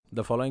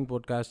The following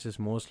podcast is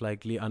most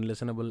likely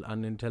unlistenable,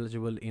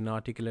 unintelligible,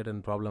 inarticulate,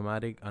 and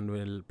problematic, and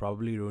will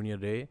probably ruin your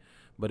day.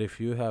 But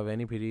if you have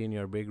any pity in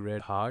your big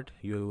red heart,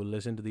 you will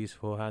listen to these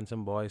four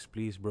handsome boys.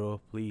 Please,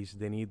 bro, please.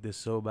 They need this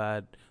so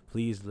bad.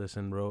 Please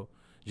listen, bro.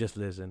 Just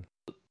listen.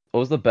 What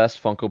was the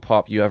best Funko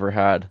Pop you ever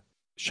had?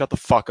 Shut the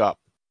fuck up.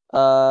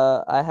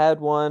 I had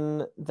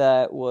one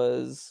that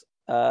was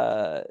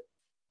it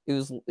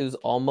was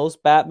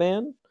almost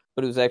Batman,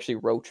 but it was actually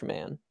Roach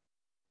Man.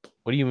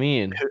 What do you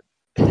mean?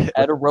 I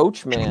had a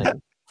Roach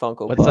Man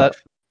Funko What's Pop.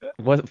 that?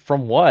 What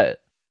from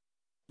what?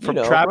 From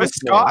You know, Travis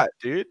Roach Man. Scott,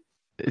 dude.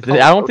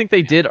 I don't think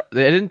they did.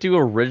 They didn't do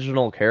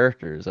original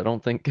characters. I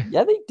don't think.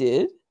 Yeah, they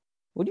did.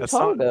 What are you That's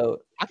talking not-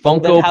 about?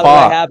 Funko Then how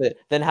Pop. did I have it?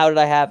 Then how did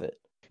I have it?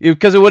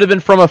 Because it would have been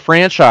from a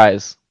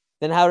franchise.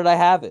 Then how did I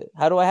have it?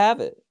 How do I have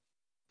it?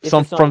 If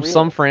Some it's not from real?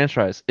 some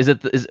franchise. Is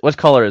it? What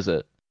color is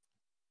it?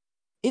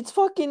 It's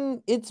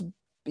fucking it's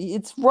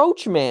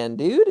Roach Man,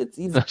 dude.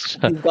 He's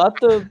got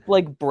the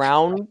like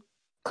brown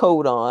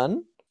coat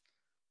on.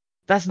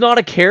 That's not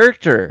a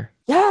character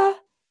Yeah.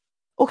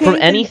 Okay. from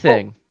then-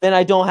 anything. Then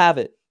I don't have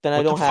it. Then I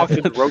What don't the have fuck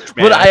it. is Roach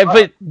Man? But I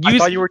use.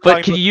 thought you were But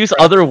talking can about you use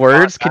Travis other Scott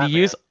words? Can you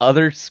Batman. use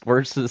other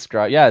words to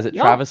describe? Yeah, is it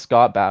Yeah. Travis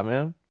Scott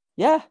Batman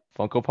Yeah,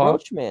 Funko Pop?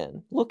 Roach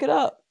Man. Look it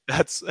up.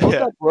 That's Look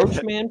yeah. up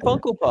Roach Man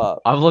Funko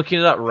Pop. I'm looking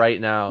it up right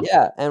now.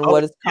 Yeah, and Oh,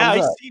 what is yeah,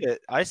 comes I up? see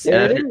it. I see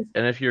There it. it And, is.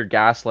 and if you're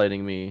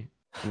gaslighting me,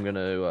 I'm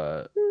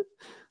gonna.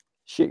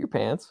 Shit your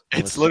pants.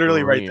 It's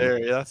literally right scream. there.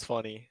 Yeah, that's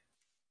funny.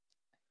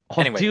 Oh,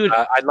 Anyway, dude.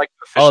 I'd like to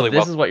officially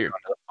This is welcome what you're. you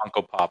to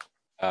the Funko Pop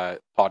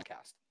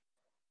podcast.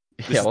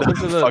 Yeah, is welcome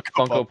not to the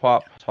Funko Funko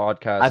Pop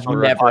podcast. I've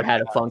Funko never Pop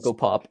had a podcast. Funko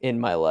Pop in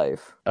my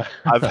life.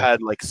 I've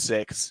had like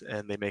 6,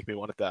 and they make me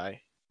want to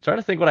die. Trying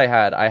to think what I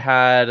had. I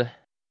had,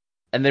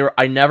 and they were.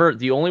 I never.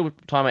 The only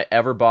time I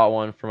ever bought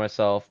one for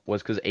myself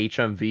was because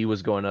HMV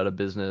was going out of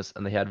business,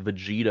 and they had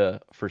Vegeta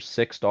for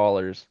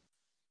 $6,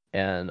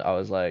 and I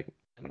was like,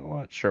 you know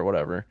what? Sure,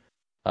 whatever.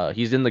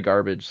 He's in the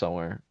garbage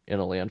somewhere in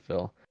a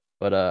landfill.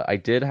 But I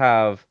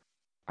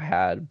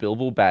had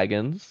Bilbo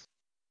Baggins,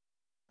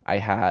 I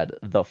had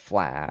the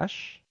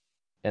Flash,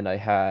 and I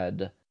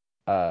had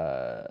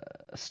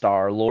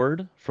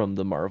Star-Lord from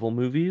the Marvel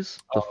movies,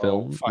 the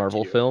Oh, fuck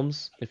Marvel you.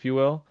 films, if you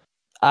will.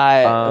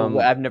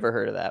 I've never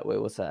heard of that.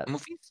 Wait, what's that?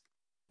 Movies?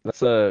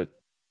 That's who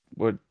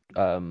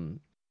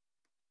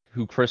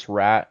Chris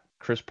Pratt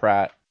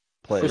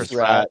plays Chris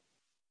Pratt.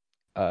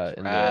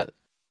 in Pratt.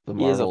 the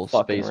He is a Marvel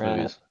fucking space rat.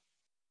 movies.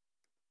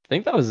 I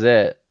think that was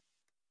it.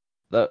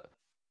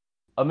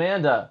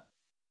 Amanda,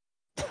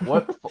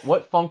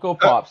 what Funko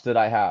Pops did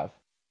I have?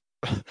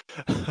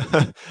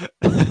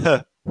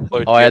 Lloyd,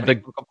 Oh, do I you had have any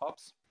the- Funko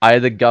Pops? I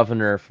had the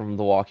Governor from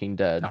The Walking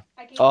Dead. No.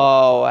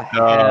 Oh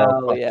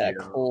hell fuck yeah, you.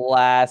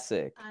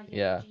 classic.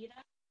 Yeah.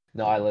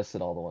 No, I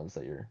listed all the ones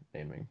that you're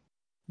naming.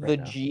 right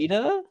now.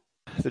 Vegeta?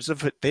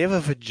 They have a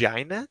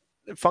vagina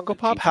Funko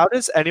Pop. Vegeta. How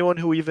does anyone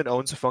who even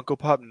owns a Funko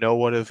Pop know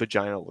what a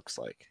vagina looks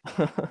like?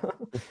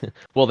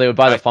 Well, they would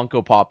buy the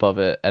Funko Pop of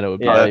it, and it would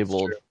be Yeah, that's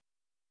labeled.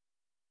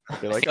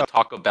 They're Like like, a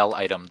Taco Bell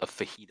item, the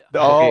fajita.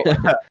 oh,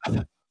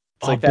 Oh,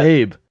 like that-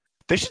 babe,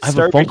 they should I have a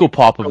start Funko making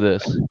Pop of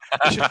this.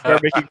 They should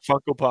start making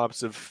Funko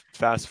Pops of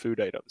fast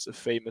food items, of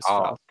famous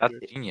Oh, fast that's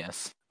food.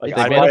 genius. Like, If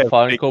they I'd made buy a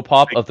big- Funko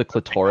Pop big- of the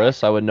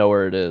clitoris, I would know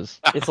where it is.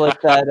 It's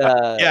like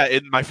that Yeah,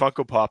 in my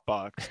Funko Pop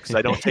box because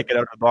I don't take it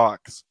out of the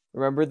box.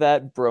 remember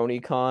that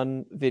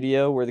BronyCon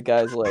video where the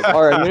guy's like,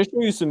 alright, I'm gonna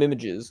show you some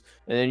images,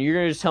 and then you're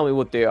gonna just tell me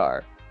what they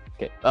are.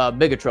 Okay,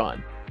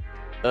 Megatron.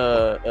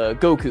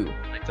 Goku.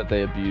 Like that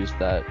they abused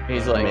that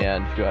He's like-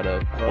 man who had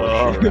a horseshoe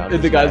around And the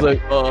his guy's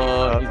neck.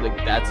 like, he's like,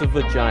 that's a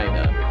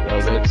vagina. That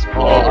was an Oh,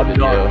 exploited I'm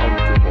video. not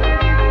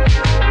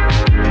comfortable.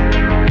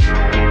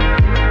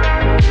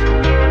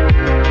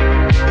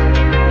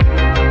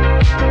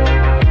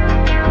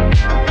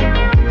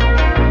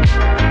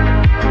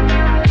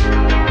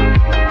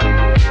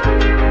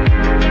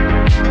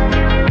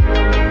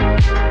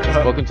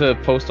 Welcome to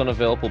Post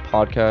Unavailable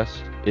Podcast.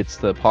 It's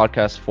the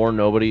podcast for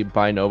nobody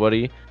by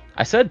nobody.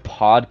 I said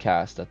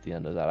podcast at the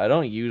end of that. I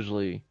don't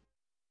usually.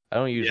 Yeah,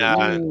 are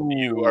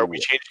we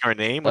changing our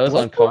name? That was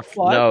What the fuck?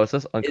 uncomfortable. fuck? No, it's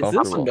just Is this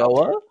uncomfortable.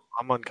 Noah?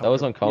 I'm uncomfortable. That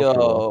was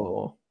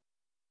uncomfortable.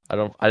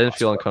 Yo. I didn't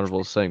feel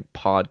uncomfortable saying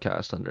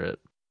podcast under it.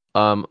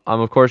 I'm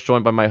of course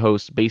joined by my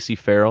host Basie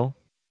Farrell,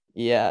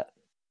 Yeah.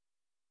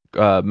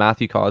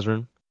 Matthew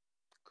Cosrin,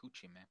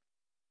 Coochie,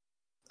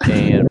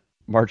 man. and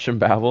Marchin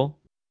Babel.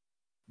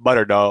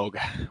 Butter dog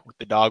with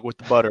the dog with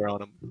the butter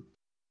on him.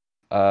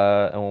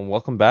 And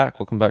welcome back.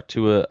 Welcome back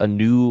to a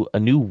new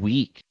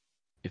week,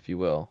 if you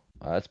will.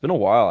 It's been a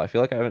while. I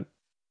feel like I haven't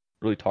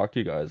really talked to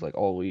you guys like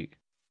all week.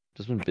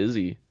 Just been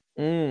busy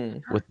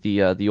with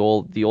the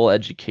old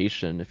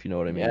education, if you know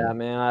what I mean. Yeah,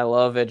 man, I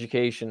love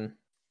education.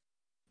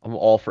 I'm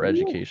all for Ooh.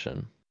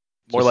 education.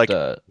 More Just,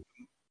 like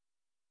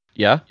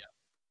yeah,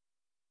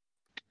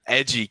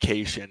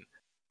 education,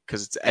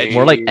 because it's Hey. edgy.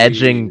 more like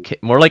edging,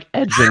 more like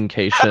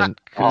education.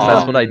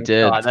 That's what I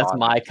did God, that's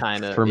my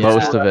kind of for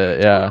most of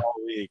it. Yeah. all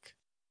week.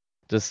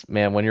 Just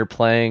man, when you're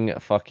playing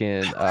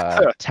fucking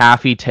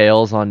Taffy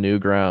Tales on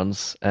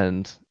Newgrounds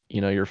and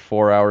you're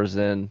 4 hours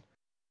in,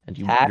 and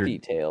Happy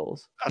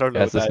Tales. I don't know.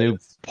 yeah, it's what this that new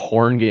is.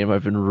 porn game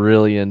I've been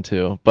really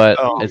into, but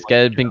Oh it's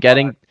my been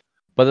getting.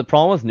 But the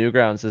problem with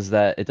Newgrounds is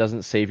that it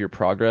doesn't save your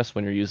progress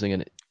when you're using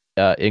an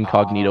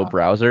incognito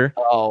browser.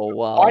 Oh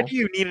wow. Why do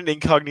you need an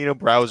incognito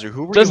browser?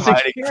 Who were Just you to-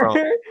 hiding from?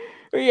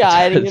 Are you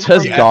hiding it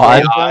Just from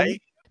God. FBI?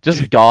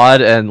 Just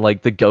God and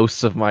like the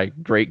ghosts of my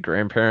great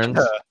grandparents.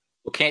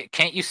 Well,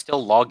 can't you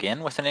still log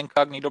in with an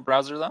incognito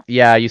browser though?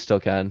 Yeah, you still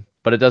can,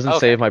 but it doesn't Okay.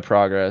 save my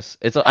progress.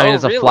 I mean, Oh,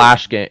 it's a really?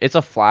 Flash game. It's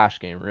a Flash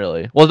game,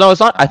 really. Well, no, it's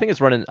not. I think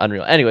it's running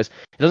Unreal. Anyways,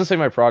 it doesn't save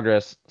my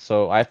progress,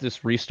 so I have to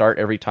just restart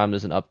every time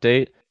there's an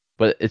update.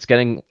 But it's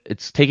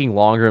taking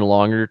longer and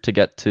longer to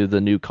get to the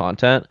new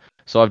content.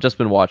 So I've just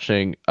been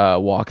watching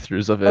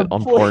walkthroughs of it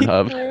on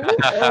Pornhub. playthrough?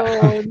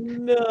 Oh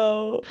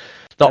no.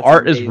 The That's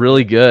art is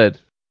really amazing. good.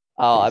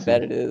 Oh, I Let's see.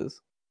 bet it is.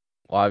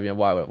 Well, I mean,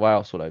 why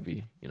else would I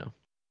be,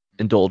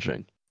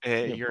 indulging?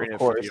 You're Of in it for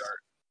course. the art.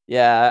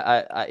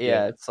 Yeah,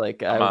 Yeah. it's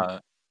like I'm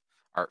a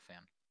art fan.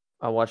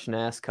 I watch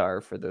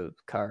NASCAR for the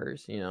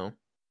cars, you know.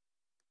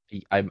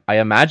 I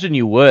imagine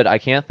you would. I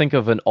can't think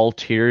of an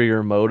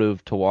ulterior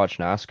motive to watch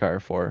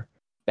NASCAR for.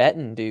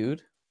 Betting,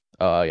 dude.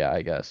 Oh, yeah,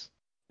 I guess.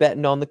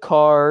 Betting on the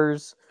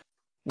cars,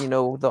 you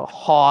know, the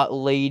hot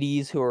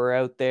ladies who are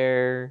out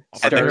there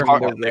And the, starting car,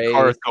 the and the race.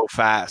 cars go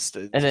fast.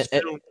 And Just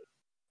it- film-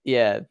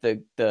 Yeah,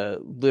 the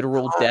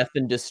literal death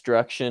and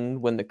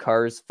destruction when the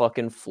cars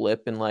fucking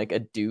flip and like a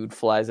dude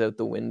flies out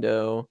the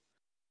window.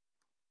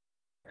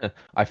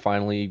 I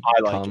finally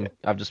I like it.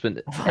 I've just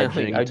been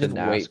Finally, edging I to just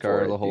wait for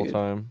NASCAR it, the whole dude.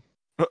 time.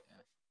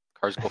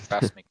 Cars go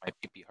fast, make my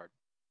pee hard.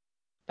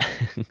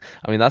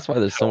 I mean, that's why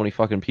there's so many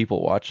fucking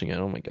people watching it.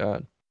 Oh my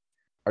god.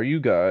 Are you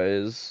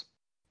guys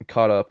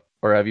caught up,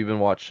 or have you been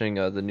watching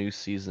the new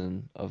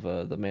season of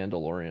The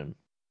Mandalorian?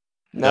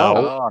 No,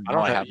 Oh, I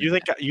don't I have.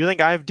 haven't. You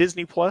think I have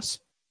Disney Plus?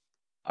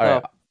 All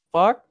right.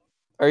 Fuck?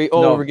 Are you?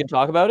 No. We're gonna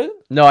talk about it.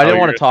 No, I Oh, didn't you're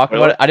want to gonna talk spoil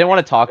about it? it. I didn't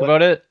want to talk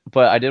about it,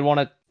 but I did want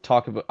to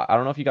talk about. I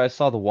don't know if you guys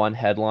saw the one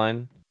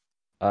headline,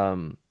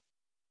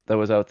 that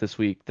was out this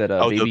week that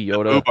Baby the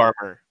Yoda, boob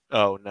armor.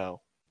 Oh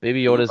no.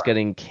 Baby Yoda's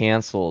getting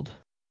canceled.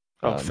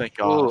 Oh, thank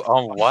God. Ooh,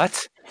 oh,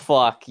 what?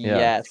 Fuck Yeah.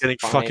 yes. Getting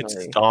fucking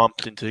finally.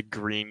 stomped into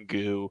green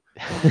goo.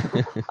 I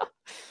just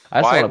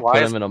want to Why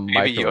put is him in a Baby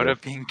microwave.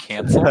 Yoda being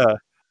canceled? Yeah.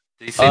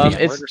 Did he say the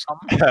it's- N-word or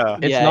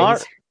something? It's Yeah, not.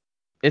 he's-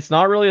 It's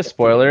not really a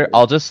spoiler.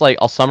 weird.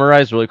 I'll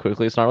summarize really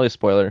quickly. It's not really a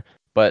spoiler,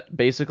 but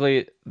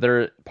basically,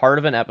 they're part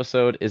of an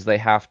episode is they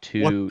have What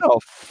to the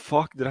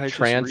fuck did I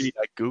trans- just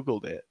read? I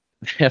googled it.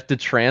 they have to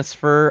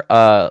transfer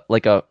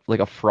like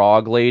a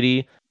frog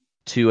lady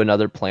to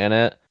another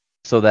planet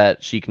so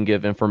that she can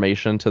give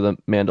information to the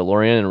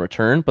Mandalorian in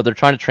return. But they're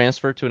trying to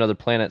transfer to another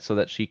planet so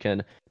that she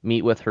can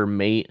meet with her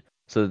mate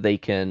so that they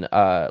can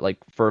like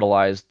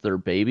fertilize their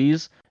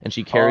babies. And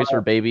she carries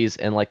her babies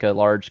in like a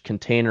large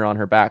container on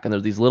her back, and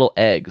there's these little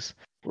eggs.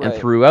 And Right.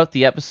 throughout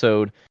the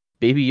episode,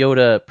 Baby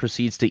Yoda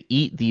proceeds to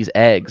eat these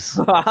eggs.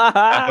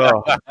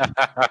 Oh,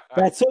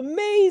 That's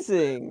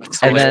amazing.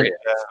 And then- Hilarious.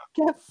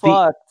 Get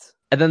fucked.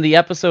 And then the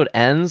episode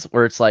ends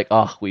where it's like,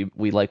 oh, we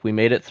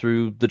made it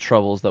through the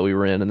troubles that we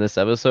were in this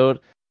episode,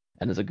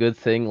 and it's a good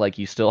thing. Like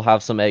you still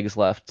have some eggs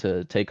left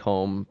to take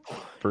home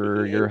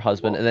for your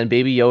husband. And then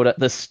Baby Yoda,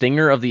 the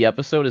stinger of the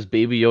episode is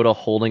Baby Yoda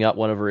holding up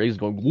one of her eggs,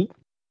 going whoop,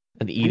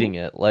 and eating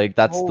it. Like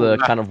that's the Holy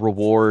kind of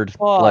reward.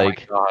 fuck.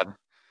 Like God.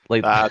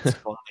 that's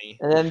funny.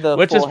 And then the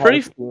Which is Full pretty-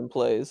 House theme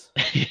plays.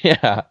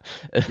 yeah,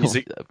 He's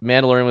a-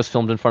 Mandalorian was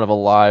filmed in front of a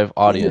live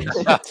audience.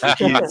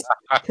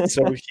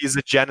 So he's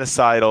a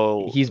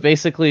genocidal. He's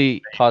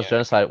basically caused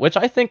genocide, which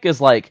I think is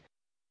like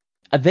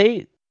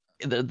they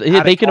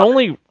Adding can water.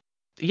 only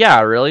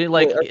really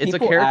like Wait, are it's a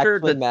people character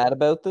actually that mad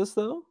about this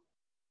though?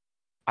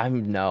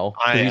 I'm no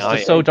 'cause I- he's I-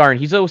 just so darn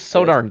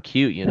darn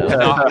cute, you know.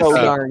 No, So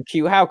see, darn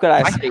cute. How could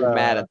I stay uh,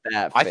 mad at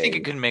that? I think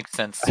face? it can make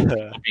sense to people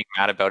being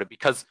mad about it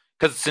because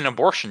it's an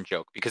abortion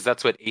joke. Because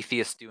that's what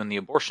atheists do in the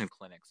abortion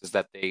clinics is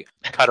that they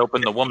cut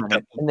open the woman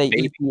And they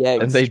eat the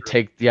eggs. And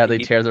they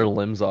tear their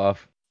limbs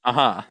off.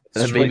 Uh-huh.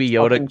 And then Straight Baby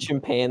Yoda Fucking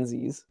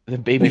chimpanzees.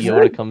 then Baby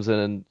Yoda comes in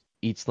and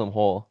eats them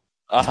whole.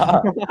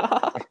 Uh-huh.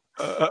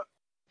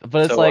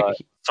 But it's So, like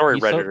Sorry,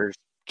 He's so- Redditors.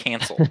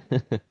 Cancel.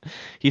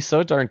 he's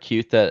so darn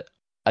cute that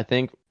I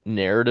think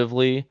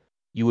narratively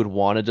you would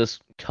want to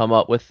just come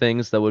up with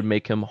things that would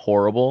make him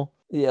horrible.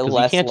 Yeah, 'Cause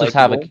less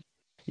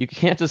you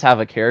can't just have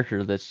a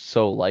character that's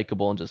so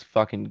likable and just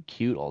fucking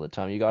cute all the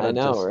time. You gotta I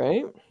know, just,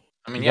 right?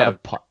 I mean, you yeah.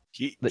 gotta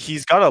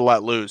He's got to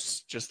let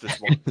loose just this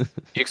one. Do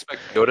you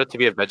expect Yoda to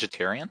be a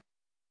vegetarian?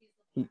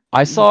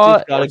 I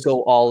saw Got to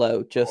go all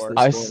out just Or-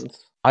 this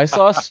once. I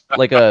saw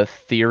like a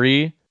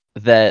theory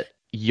that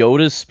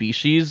Yoda's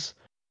species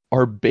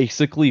are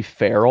basically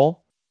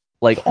feral,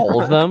 like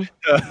all of them,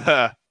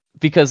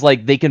 because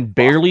like they can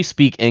barely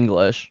speak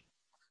English.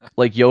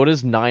 Like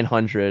Yoda's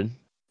 900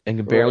 and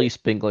can barely Right.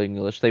 speak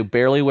English. They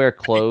barely wear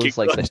clothes.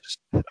 Like English.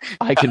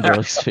 I can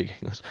barely speak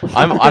English.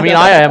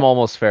 I am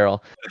almost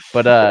feral,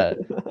 but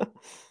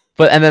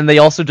and then they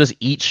also just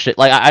eat shit.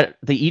 Like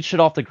they eat shit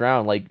off the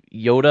ground. Like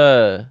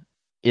Yoda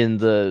in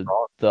the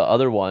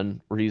other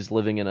one where he's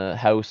living in a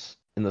house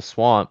in the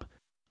swamp.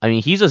 I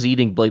mean, he's just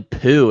eating like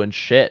poo and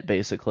shit,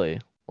 basically.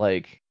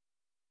 Like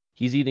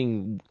he's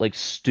eating like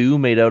stew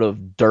made out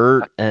of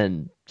dirt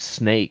and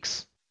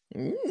snakes.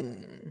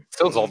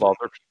 Kills all the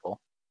other people.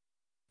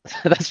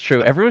 That's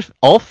true.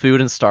 All food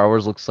in Star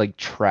Wars looks like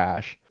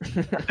trash.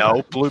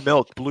 No, blue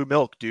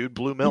milk, dude,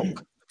 blue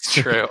milk. It's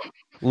true.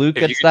 Luke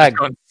If you gets could that. just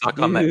go and suck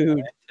on that Dude.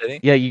 plant titty.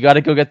 Yeah, you got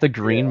to go get the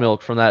green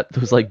milk from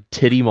those like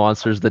titty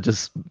monsters that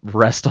just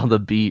rest on the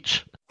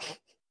beach.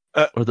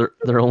 Or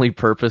their only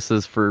purpose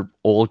is for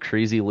old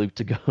crazy Luke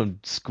to go and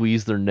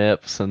squeeze their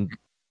nips and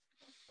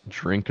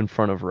drink in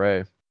front of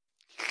Rey.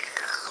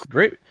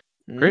 Great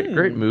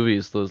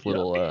movies. Those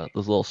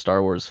little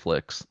Star Wars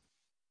flicks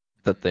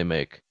that they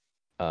make.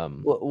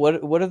 What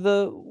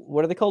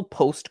are they called?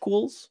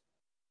 Postquels,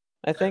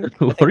 I think.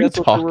 What are you that's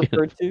what they're talking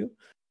referred to.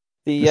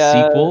 The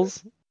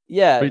sequels?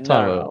 Yeah, What are you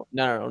talking about?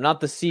 No, not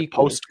the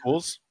sequels.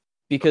 Postquels.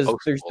 Because The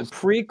there's the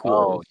postquels.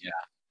 prequels, Oh yeah.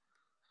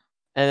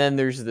 and then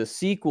there's the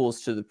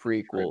sequels to the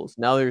prequels.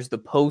 Now there's the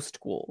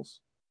postquels.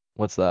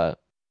 What's that?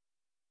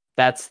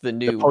 That's the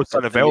new. post that's the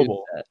new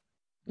unavailable. set.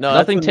 No,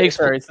 Nothing that's the, takes-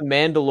 Sorry, it's the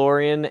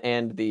Mandalorian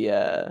and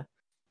the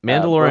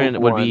Mandalorian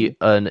Rogue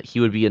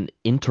would be an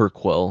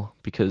interquel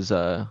because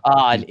an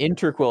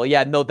interquel.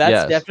 Yeah, no, that's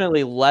Yes.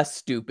 definitely less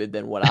stupid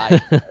than what I.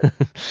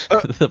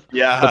 the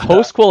Yeah.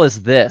 postquel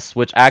is this,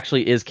 which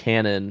actually is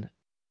canon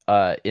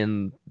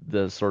in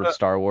the sort of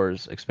Star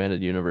Wars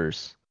expanded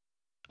universe.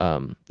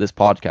 This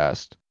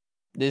podcast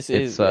This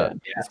It's, is yeah,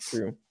 yes. it's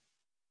true.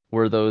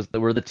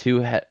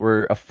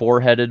 were a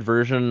four-headed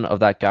version of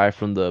that guy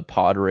from the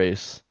pod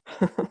race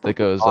that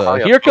goes, Oh,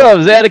 yeah. "Here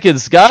comes Anakin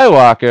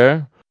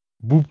Skywalker."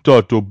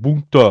 Boomta to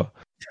boomta.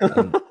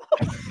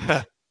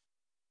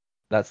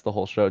 That's the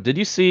whole show. Did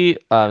you see?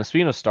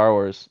 Speaking of Star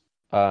Wars,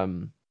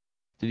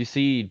 did you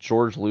see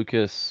George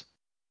Lucas?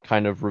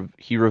 Kind of,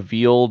 he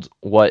revealed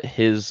what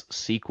his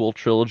sequel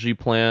trilogy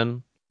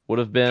plan would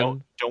have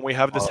been. Don't we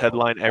have this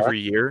headline every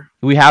year?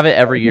 We have it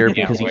every year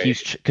Can't because he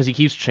wait.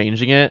 keeps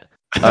changing it.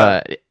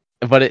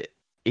 But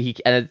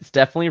it's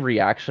definitely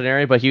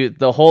reactionary. But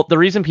the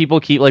reason people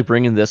keep like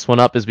bringing this one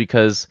up is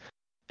because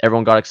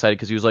everyone got excited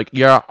because he was like,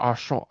 "Yeah,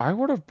 so I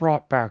would have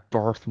brought back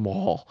Darth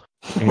Maul."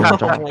 And,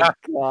 Oh my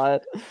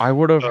god. I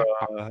would have.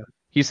 Uh,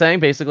 He's saying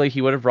basically he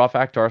would have brought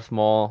back Darth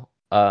Maul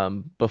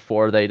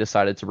before they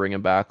decided to bring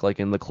him back, like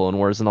in the Clone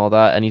Wars and all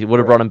that, and he would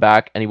have brought him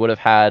back, and he would have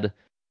had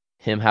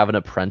him have an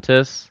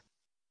apprentice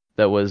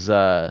that was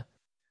the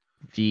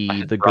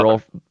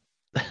girl,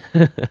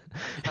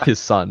 his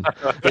son,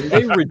 Did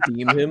they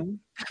redeem him?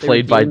 They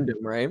Played by- redeemed him,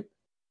 right?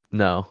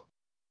 no.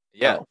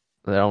 Yeah. Oh.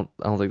 I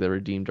don't think they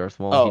redeemed Darth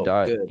Maul. Oh, He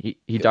died. good. He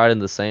Good. died in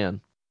the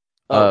sand.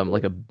 Oh,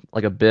 Like a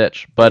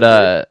bitch.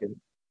 But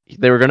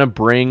they were gonna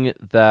bring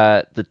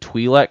the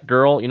Twi'lek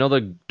girl, you know,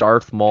 the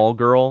Darth Maul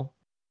girl.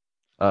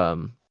 I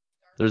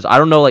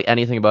don't know like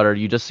anything about her.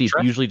 You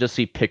usually just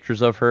see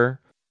pictures of her,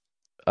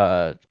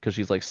 because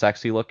she's like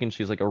sexy looking.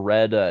 She's like a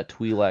red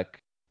Twi'lek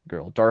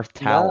girl, Darth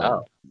Talon.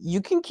 Wow.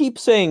 You can keep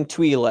saying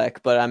Twi'lek,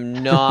 but I'm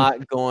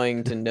not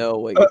going to know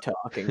what you're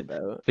talking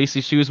about.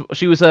 Basically, she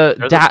was a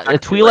There's a sexy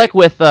Twi'lek lady.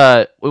 with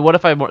what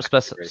if I more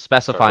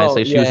specify and Oh,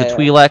 say she was a yeah.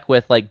 Twi'lek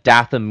with like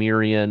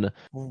Dathomirian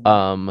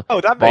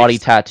oh, that body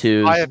makes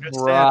tattoos, I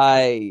understand.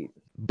 Right.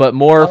 but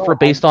more Oh, for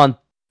based on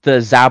the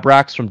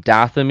Zabraks from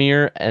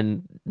Dathomir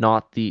and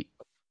not the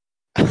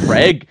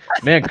Craig.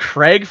 Man,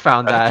 Craig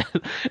found that.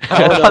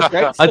 Oh, no,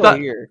 Craig's I still thought.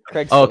 here.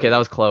 Craig's Oh, still okay, that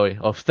was Chloe.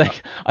 Oh,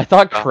 I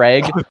thought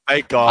Craig. Thank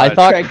I God.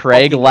 thought Craig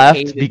Craig fucking left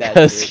hated that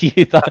because dude.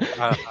 he thought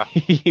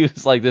he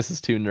was like, "This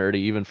is too nerdy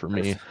even for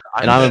me,"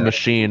 and I'm a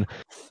machine.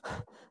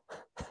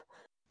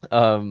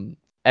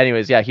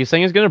 Anyways, yeah, he's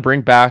saying he's gonna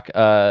bring back,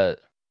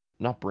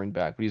 not bring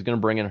back, but he's gonna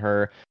bring in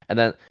her, and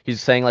then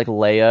he's saying like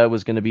Leia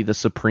was gonna be the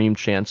Supreme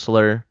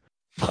Chancellor,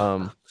 which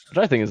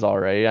I think is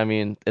alright. I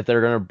mean, if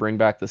they're gonna bring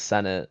back the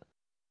Senate,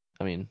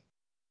 I mean,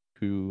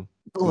 who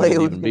would it Leia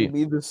was even gonna be?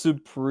 be the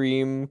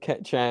supreme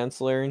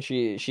chancellor, and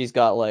she's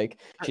got Why like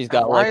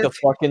the is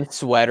he- fucking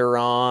sweater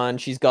on.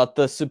 She's got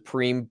the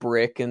supreme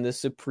brick and the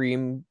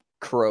supreme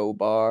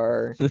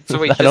crowbar. So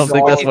wait, I don't this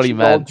think is that's all- what he She's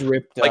all meant.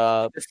 dripped Like,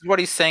 up. this is what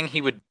he's saying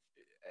he would.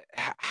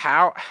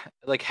 How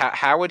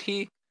would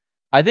he?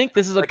 I think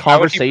this is a Like, how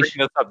would he bring conversation.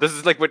 this up? This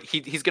is like what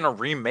he's gonna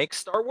remake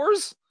Star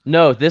Wars.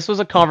 No, this was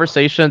a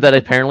conversation that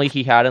apparently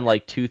he had in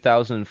like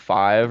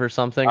 2005 or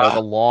something, like a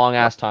long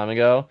ass time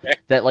ago,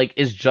 that like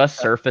is just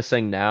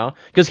surfacing now.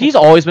 Because he's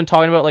always been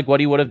talking about like what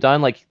he would have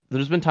done. Like,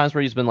 there's been times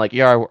where he's been like,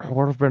 "Yeah, I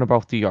would have been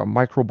about the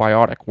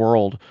microbiotic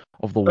world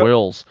of the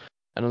whales,"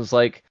 and it was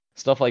like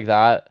stuff like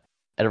that.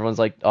 And everyone's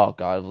like, "Oh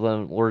God, well,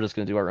 then we're just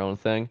gonna do our own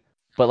thing."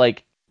 But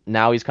like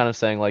now he's kind of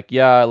saying like,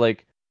 "Yeah,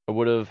 like I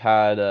would have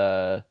had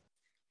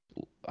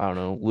I don't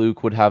know,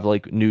 Luke would have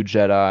like new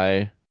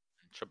Jedi in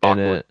Chewbacca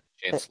it."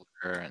 was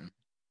Chancellor, and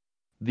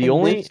The And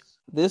only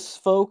this,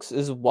 folks,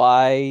 is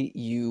why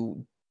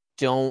you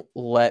don't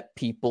let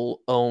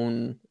people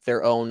own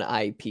their own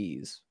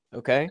IPs.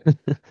 Okay,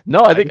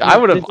 no, I think I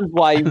would have This is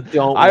why you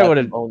don't I let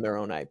would've- them own their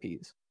own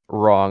IPs.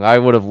 wrong. I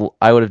would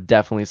have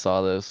definitely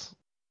saw this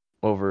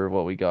over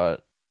what we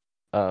got.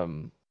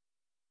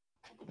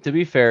 To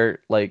be fair,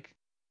 like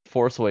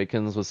Force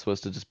Awakens was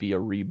supposed to just be a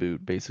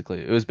reboot. Basically,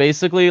 it was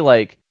basically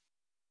like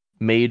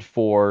made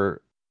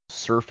for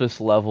surface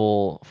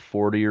level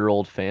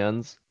 40-year-old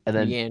fans, and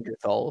then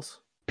Neanderthals.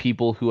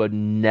 people who had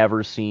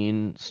never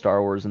seen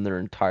Star Wars in their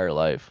entire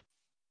life.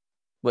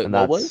 Wait, And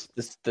what was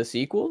that's the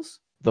sequels?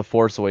 The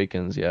Force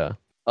Awakens, yeah.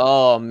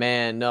 Oh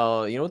man,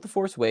 no. You know what the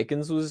Force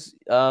Awakens was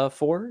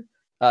for?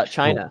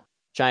 China.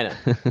 China.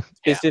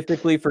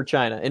 Specifically for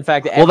China. In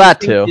fact, Well, that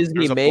everything too. Disney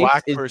There's a makes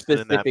black is person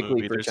in that specifically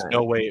movie. for There's China.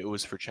 no way it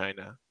was for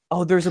China.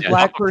 Oh, there's a Yeah,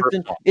 black not the first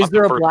person. one, Is not the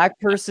there a first black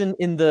person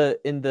in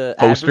the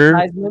Poster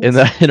advertisements? in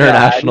the Yeah, I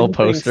international didn't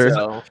think poster.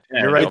 so.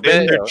 You're right.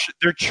 no, but-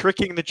 They're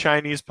tricking the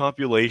Chinese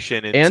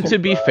population. And into, to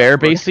be fair,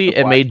 voting Basey, for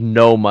it black made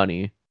no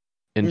money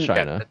in Mm.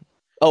 China.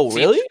 Oh, See,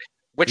 really?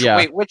 Which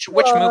Yeah. which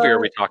movie are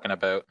we talking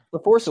about? The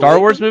Force Star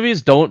Wars Awakens?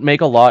 movies don't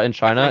make a lot in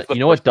China. one's The You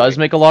know what Force does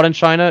make a lot in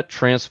China?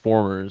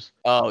 Transformers.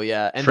 Oh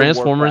yeah, and the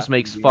Transformers Warcraft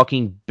makes movie.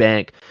 fucking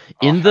bank.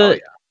 Oh, In hell the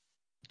yeah.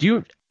 do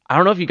you I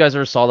don't know if you guys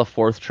ever saw the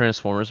fourth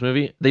Transformers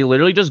movie. They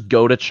literally just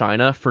go to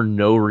China for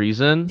no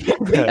reason.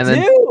 They And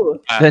then- do.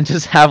 Then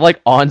just have like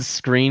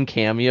on-screen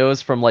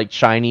cameos from like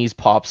Chinese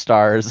pop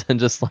stars and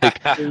just like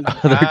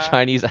other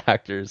Chinese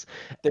actors.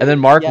 And then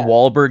Mark Yeah.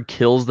 Wahlberg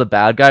kills the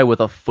bad guy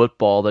with a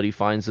football that he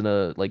finds in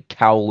a like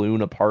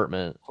Kowloon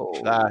apartment.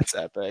 Holy That's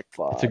epic.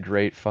 It's a fuck.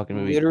 great fucking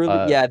movie.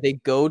 Literally, yeah, they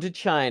go to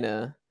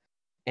China,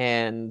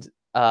 and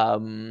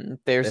there's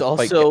They fight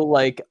also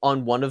like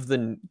on one of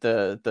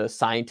the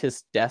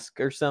scientist's desk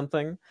or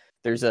something.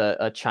 There's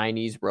a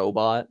Chinese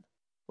robot,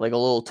 like a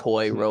little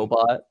toy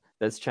robot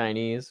that's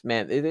Chinese.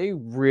 Man, they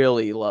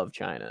really love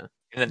China.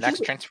 In the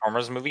next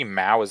Transformers movie,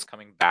 Mao is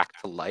coming back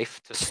to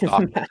life to stop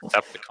the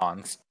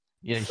Decepticons.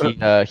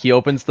 Yeah, he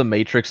opens the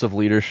matrix of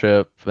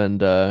leadership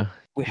and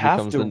We He have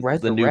becomes to the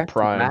resurrect new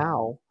Prime.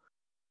 Mao.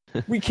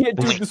 We can't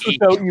do Only this he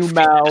without can you, defeat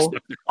Mao. the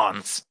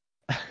Decepticons.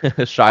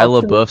 Shia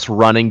I'll LaBeouf's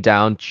running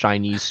down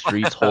Chinese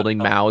streets holding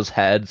Mao's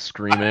head,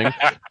 screaming.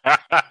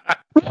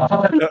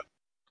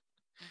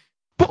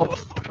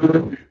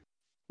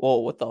 Whoa,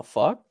 what the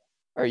fuck?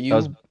 Are you?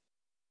 was-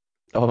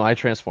 Oh, my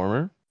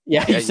Transformer?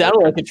 Yeah, Yeah, you you sounded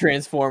look- like a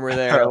transformer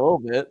there a little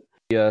bit.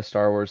 Yeah,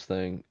 Star Wars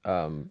thing.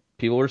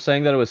 People were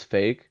saying that it was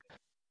fake,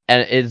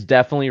 and it's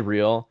definitely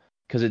real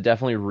because it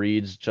definitely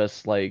reads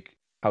just like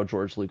how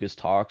George Lucas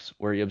talks,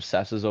 where he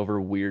obsesses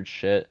over weird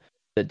shit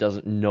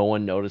that no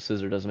one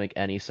notices or doesn't make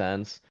any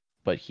sense,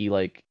 but he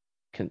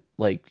can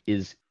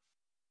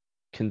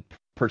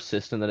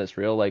persistent that it's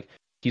real. Like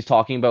he's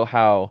talking about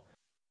how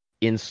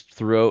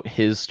throughout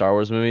his Star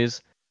Wars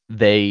movies,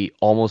 they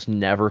almost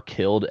never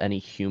killed any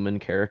human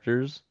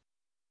characters.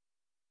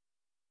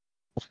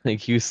 Like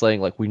he was saying,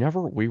 like we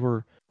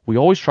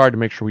always tried to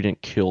make sure we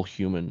didn't kill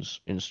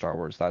humans in Star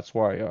Wars. That's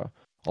why a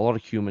lot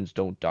of humans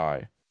don't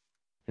die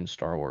in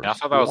Star Wars. I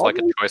thought that was like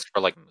a choice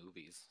for like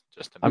movies.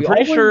 Just to I'm be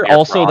pretty like, sure weird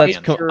also for that's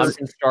audience.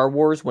 In Star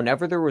Wars,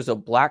 whenever there was a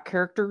black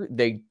character,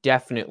 they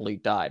definitely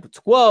died.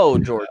 Whoa,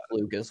 George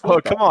Lucas! Oh,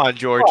 what the come on,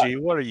 Georgie.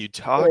 What are you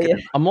talking Yeah.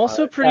 about? I'm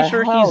also pretty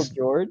sure hell,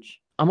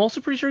 George. I'm also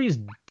pretty sure he's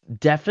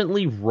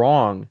definitely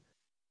wrong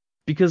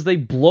because they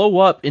blow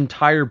up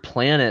entire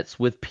planets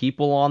with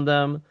people on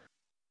them.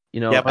 You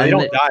know, Yeah, but they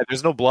and don't die.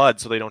 There's no blood,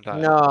 so they don't die.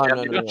 No, Yeah,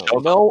 no, they no, don't no. show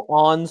them. No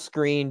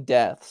on-screen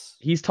deaths.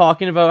 he's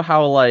talking about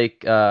how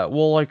like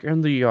like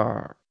in the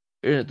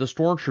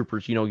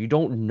stormtroopers, you know, you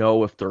don't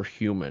know if they're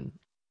human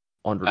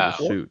under the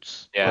Oh.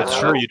 suits. Yeah,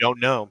 That's no, true. You don't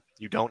know.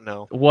 You don't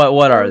know.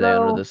 What are they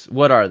know. under this?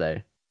 What are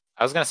they?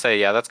 I was gonna say,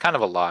 yeah, that's kind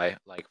of a lie.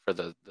 Like for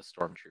the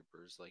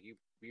stormtroopers, like you,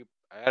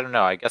 I don't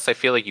know. I guess I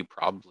feel like you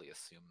probably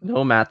assume. that.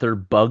 No, Matt, they're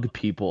bug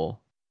people.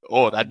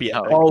 Oh, that'd be No.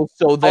 epic. Oh,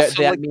 so that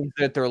Also, that like- means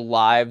that their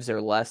lives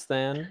are less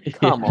than?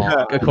 Come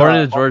on.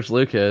 According to George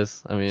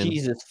Lucas, I mean,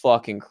 Jesus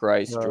fucking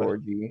Christ, No.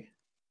 Georgie.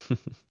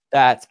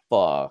 That's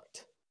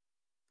fucked.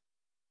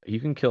 you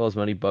can kill as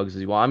many bugs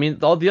as you want. I mean,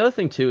 the other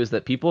thing too is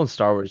that people in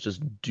Star Wars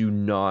just do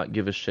not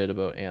give a shit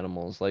about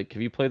animals. Like,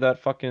 have you played that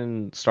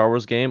fucking Star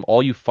Wars game?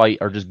 All you fight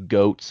are just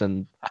goats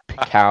and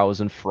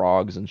cows and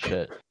frogs and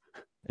shit.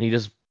 And you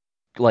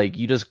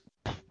just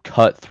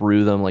cut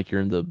through them like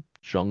you're in the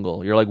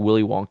jungle. You're like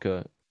Willy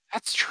Wonka.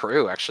 That's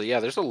true, actually. Yeah,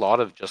 there's a lot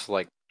of just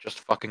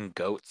fucking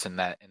goats in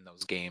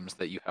those games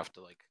that you have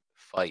to like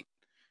fight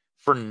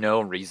for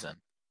no reason.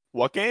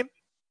 What game?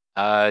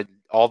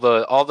 All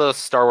the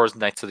Star Wars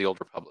Knights of the Old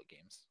Republic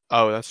games.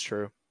 Oh, that's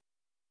true.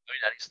 I mean,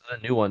 that's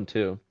the new one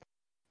too.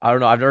 I don't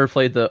know. I've never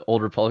played the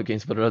Old Republic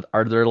games, but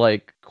are there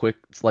like quick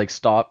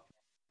stop?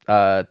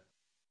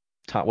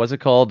 What's it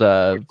called?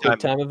 Quick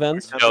time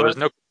events? No, there's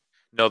no.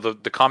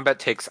 The combat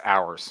takes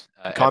hours.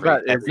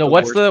 Combat every- is No, the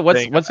what's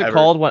worst thing what's it ever.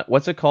 called?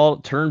 What's it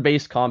called?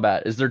 Turn-based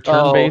combat. Is there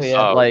turn-based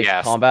yeah. Oh,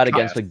 yes. combat Yes.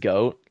 against a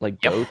goat,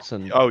 like Yep. goats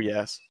and Oh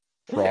yes.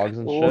 frogs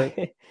and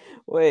shit?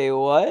 Wait,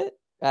 what?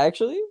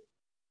 Actually?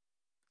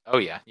 Oh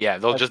yeah. There'll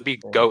That's just be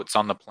cool. goats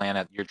on the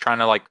planet. You're trying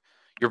to like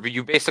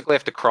you basically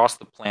have to cross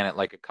the planet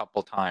like a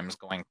couple times,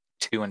 going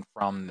to and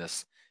from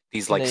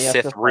these like then you have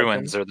to Sith fight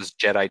ruins or this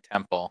Jedi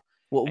temple.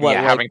 What, And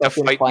yeah, having to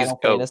fucking fight these Final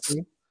goats.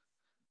 Fantasy?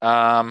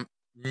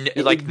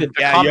 Like the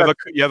Yeah, combat,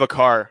 you have a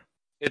car.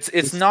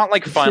 It's not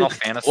like Final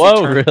Fantasy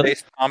Whoa, really?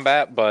 turn-based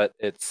combat, but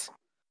it's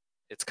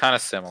kind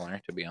of similar,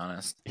 to be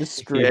honest. The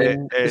screen,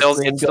 it- the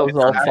screen it's goes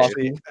all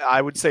actually, fucking.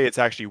 I would say it's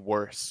actually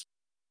worse.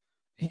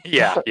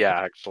 Yeah,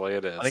 actually,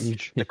 it I is.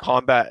 think the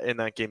combat in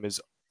that game is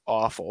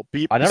awful. I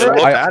It's never-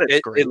 not I- bad, it's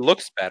It great.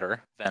 looks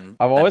better than.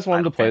 I've always than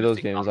wanted to Final play those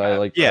Fantasy games. combat. I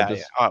like. Yeah, I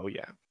just yeah. Oh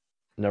yeah.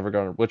 never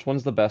got. Which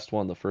one's the best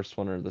one? The first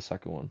one or the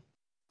second one?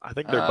 I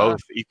think they're Uh,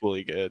 both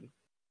equally good,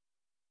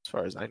 as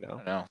far as I I know.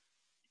 don't know.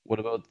 What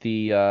about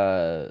the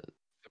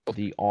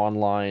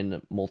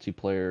online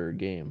multiplayer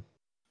game?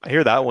 I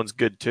hear that one's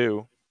good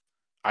too.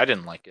 I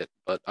didn't like it,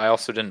 but I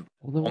also didn't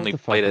Well, then what only the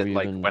fuck played are it we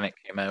like even- when it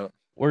came out.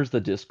 Where's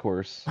the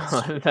discourse?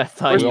 I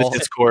thought Where's you. the all-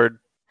 Discord?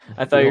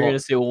 I thought you were all- gonna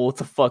say, "Well, what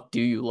the fuck do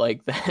you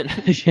like then?"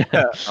 Yeah.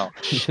 Oh,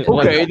 shit.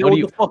 What- Okay, then what what do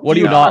you the fuck what do do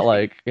you you not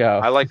like? like? Yeah.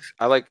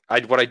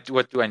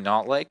 What do I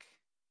not like?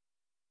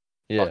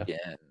 Yeah.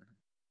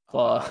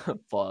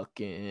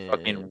 Fucking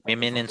Fucking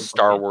women in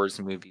Star Wars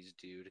movies,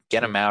 dude.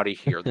 Get them out of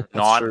here. They're That's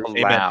not true.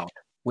 Amen. allowed.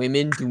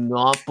 Women do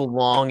not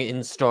belong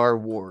in Star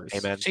Wars.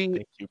 Amen. See,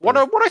 Thank you. What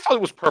bro. I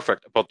thought was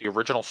perfect about the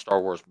original Star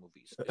Wars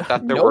movies is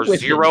that there No were women.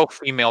 0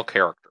 female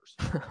characters.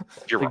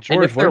 0. Like, And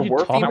George, if what there are you were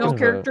talking female about?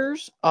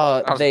 characters,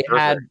 was they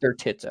had perfect. their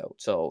tits out,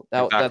 so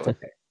that's Exactly.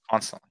 okay.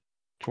 Constantly.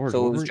 George,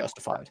 So what it was were you-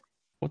 justified.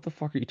 What the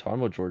fuck are you talking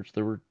about, George?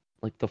 There were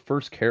like the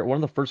first one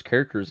of the first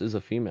characters is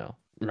a female.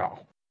 No.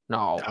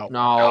 No,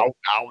 No,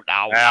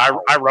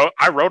 no. I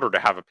wrote her to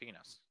have a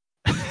penis.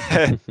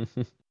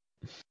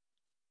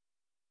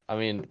 I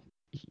mean,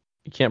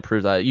 you can't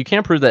prove that. You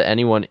can't prove that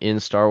anyone in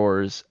Star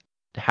Wars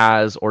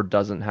has or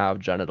doesn't have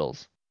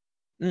genitals.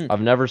 Mm.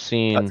 I've never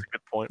seen. That's a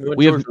good point. You know what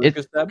We have- George it-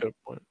 Lucas said? Good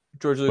point.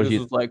 George What Lucas he-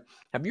 was like,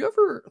 "Have you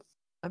ever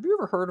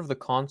heard of the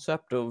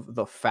concept of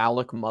the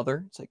phallic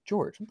mother?" It's like,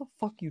 George, what the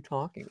fuck are you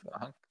talking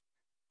about?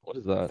 What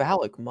is that?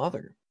 Phallic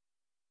mother.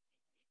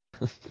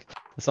 It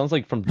sounds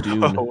like from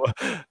Dune, Oh.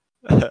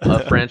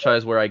 a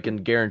franchise where I can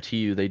guarantee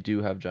you they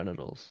do have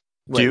genitals.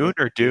 Wait, Dune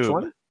or which Doom?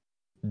 one?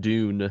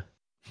 Dune.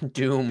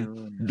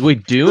 Doom.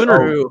 Wait, Dune or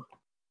True.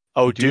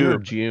 Oh, Dune or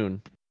Dune.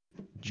 June?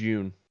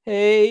 June.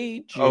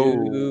 Hey,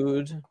 Oh.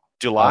 Jude.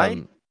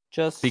 July?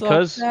 Just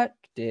because- suck that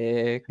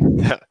dick.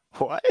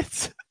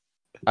 What?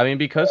 I mean,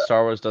 because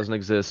Star Wars doesn't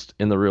exist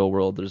in the real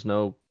world, there's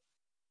no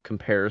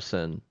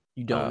comparison.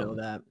 You don't know Um,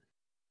 that.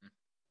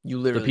 You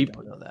literally peop-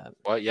 don't know that.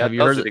 Well, yeah, Have it you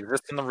does. heard It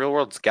exists in the real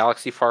world. It's a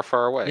galaxy far,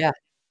 far away. Yeah.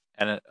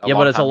 And Yeah,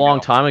 but it's a long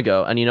ago. time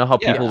ago, and you know how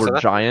Yeah, people so were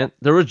that's giant.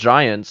 There were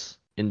giants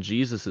in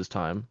Jesus's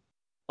time.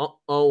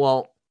 Oh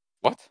well.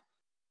 What?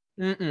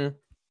 Mm-mm.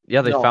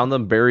 Yeah, they No. found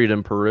them buried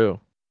in Peru.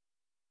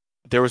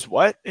 There was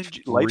what? In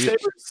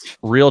lightsabers?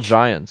 Real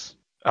giants.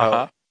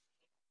 Uh-huh.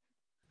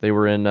 They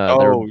were in.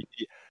 Oh,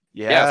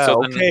 yeah.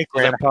 so then- okay,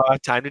 so then- Grandpa.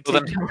 Time to so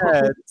take then- your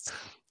heads.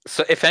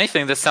 So, if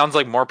anything, this sounds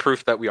like more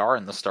proof that we are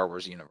in the Star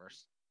Wars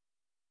universe.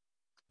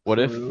 What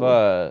if True.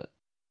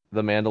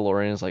 the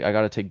Mandalorian is like, I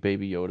gotta take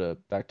Baby Yoda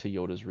back to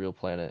Yoda's real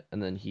planet,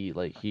 and then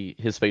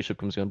his spaceship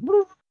comes going,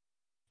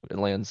 and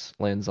lands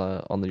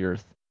on the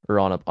Earth or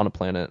on a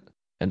planet,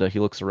 and he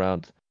looks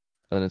around,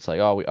 and then it's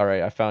like, all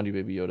right, I found you,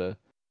 Baby Yoda,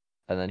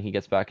 and then he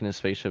gets back in his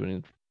spaceship and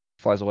he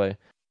flies away,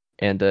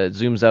 and it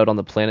zooms out on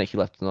the planet he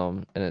left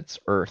them, and it's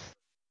Earth,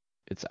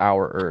 it's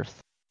our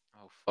Earth.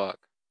 Oh fuck!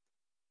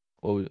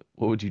 What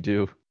would you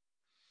do?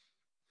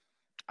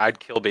 I'd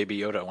kill Baby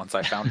Yoda once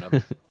I found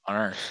him on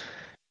Earth.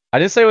 I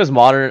didn't say it was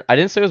modern. I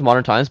didn't say it was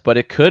modern times, but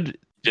it could.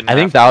 Didn't I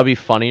think have that would be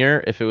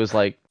funnier if it was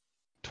like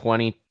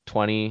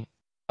 2020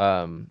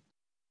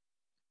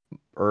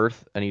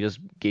 Earth, and he just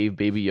gave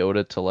Baby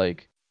Yoda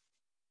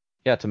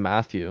to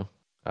Matthew.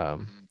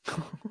 and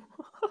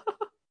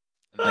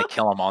they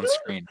kill him on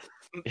screen.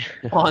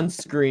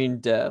 On-screen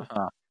death.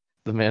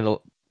 The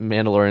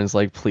Mandalorian's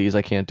like, please,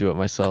 I can't do it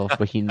myself,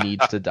 but he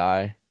needs to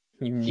die.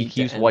 You He need to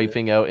keeps end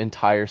wiping out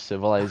entire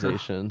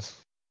civilizations.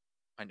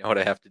 I know what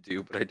I have to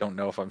do, but I don't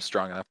know if I'm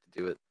strong enough to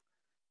do it.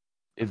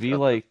 It'd be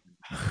like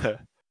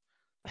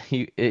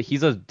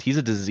he's a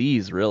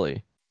disease,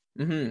 really.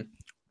 it. Mm-hmm.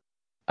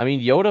 I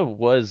mean, Yoda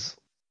was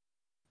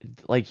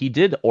like, he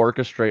did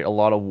orchestrate a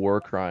lot of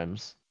war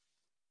crimes.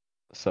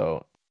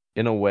 So,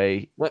 in a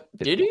way, What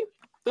did he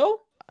though?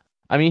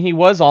 I mean, he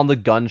was on the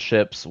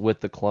gunships with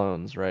the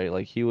clones, right?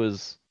 Like he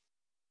was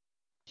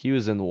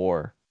in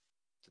war.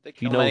 Did they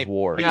He kill knows any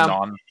war. things Yeah.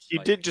 on, He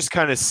like- did just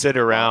kind of sit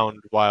around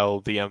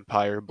while the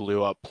Empire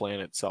blew up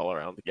planets all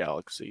around the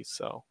galaxy.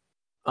 So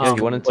Yeah,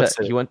 he went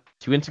complicit. he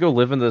went to go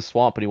live in the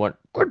swamp, and he went,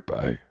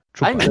 goodbye,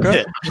 I know.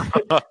 Chewbacca.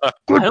 I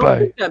don't Goodbye,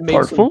 think that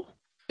makes him Tarful.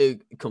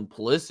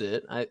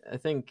 complicit. I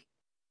think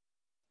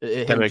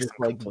that him makes just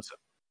him like complicit.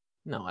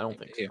 no, I don't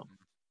think so.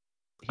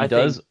 He I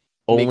does think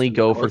only makes him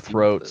go more for complicit.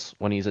 throats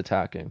when he's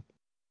attacking.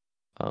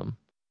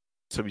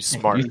 So he's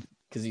smart.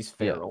 Because he's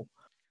Yeah. feral.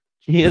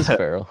 He is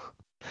feral.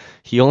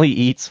 He only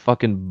eats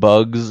fucking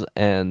bugs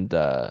and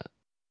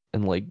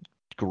like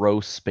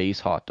gross space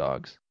hot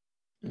dogs.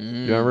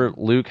 Mm. You remember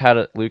Luke had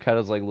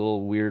his like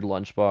little weird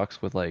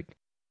lunchbox with like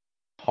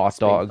hot Space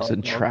dogs hot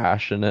and dogs.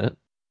 trash in it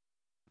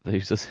that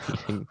he's just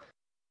eating.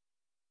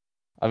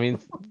 I mean,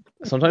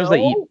 sometimes they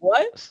eat. No?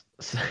 What?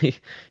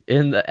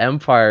 In the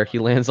Empire, he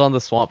lands on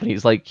the swamp and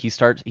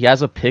he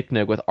has a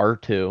picnic with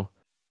R2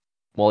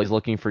 while he's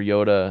looking for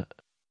Yoda,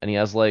 and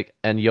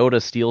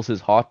Yoda steals his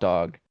hot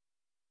dog,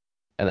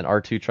 and then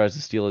R2 tries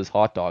to steal his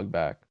hot dog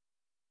back.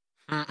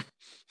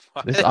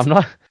 This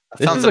What?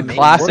 This sounds is a amazing.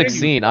 classic What are you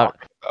scene. talking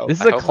about? This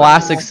is I a hope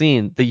classic that's-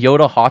 scene, the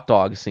Yoda hot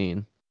dog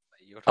scene.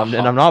 Yoda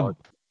And I'm hot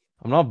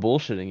not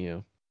bullshitting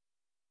you.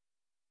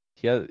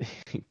 Yeah,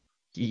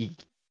 he,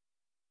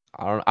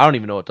 I don't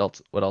even know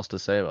what else to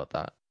say about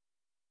that.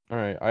 All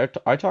right,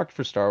 I talked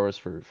for Star Wars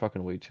for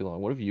fucking way too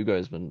long. What have you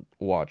guys been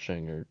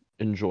watching or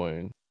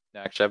enjoying?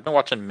 Actually, I've been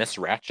watching Miss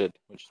Ratchet,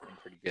 which has been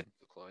pretty good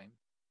with Chloe.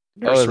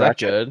 Oh, is that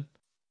Ratchet.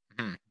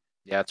 good?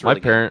 Yeah, it's My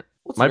really good.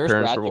 What's my Nurse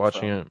parents were Ratchet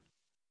watching from? it.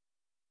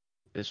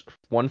 It's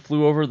One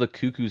Flew Over the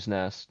Cuckoo's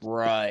Nest.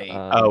 Right.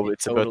 Oh,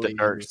 it's about the totally is.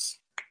 nurse.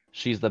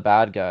 She's the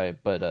bad guy,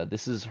 but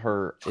this is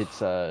her. It's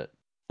Cuckoo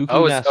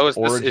Oh, Nest is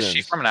Origins.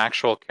 she from an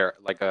actual an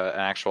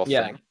actual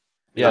Yeah. thing?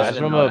 Yeah, I she's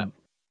didn't from know a that.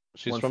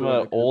 she's One from Flew Over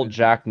an the old Cuckoo's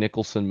Jack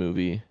Nicholson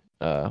movie.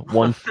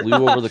 One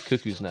Flew Over the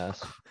Cuckoo's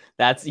Nest.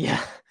 That's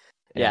yeah.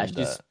 Yeah, And,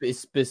 she's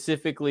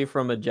specifically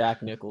from a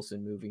Jack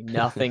Nicholson movie.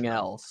 Nothing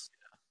else.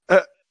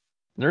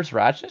 Nurse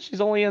Ratchet.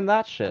 She's only in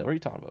that shit. What are you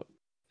talking about?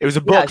 It was a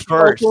Yeah, book she's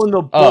first. also in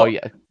the book. Oh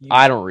yeah,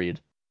 I don't read,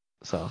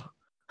 so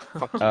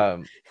Fuck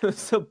you. It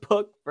was a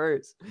book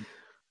first.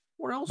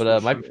 What else? But,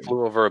 was my- she in?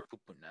 Flew over a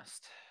poo-poo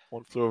nest.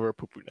 One flew over a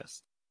poo-poo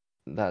nest.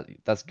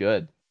 that's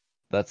good.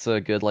 That's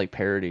a good like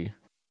parody.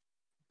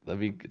 That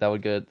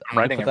would good. I'm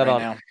writing it that right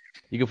on. now.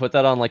 You could put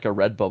that on like a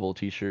Redbubble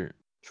T-shirt.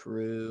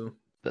 True.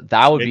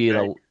 That would be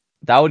Big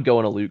that would go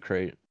in a loot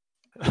crate.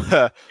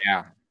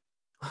 Yeah,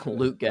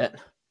 Loot get.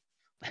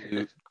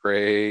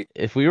 great.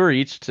 If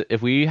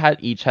we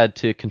each had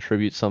to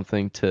contribute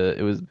something to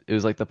it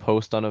was like the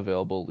post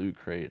unavailable loot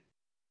crate.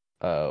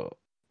 What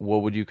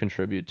would you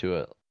contribute to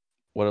it?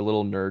 What a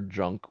little nerd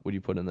junk would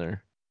you put in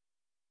there?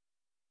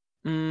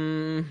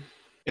 Mm,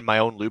 In my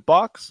own loot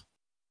box?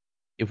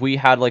 If we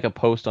had like a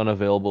post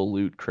unavailable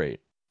loot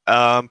crate.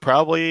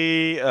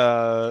 Probably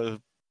a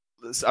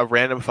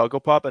random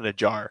Funko Pop and a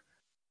jar.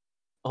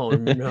 oh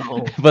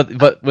no.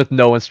 but with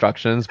no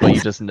instructions, but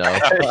you just know.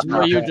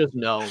 No, you just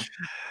know.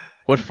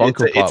 What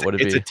Funko Pop would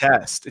it It's be? a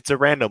test. It's a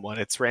random one.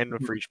 It's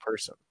random for each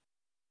person.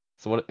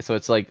 So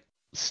it's like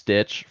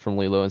Stitch from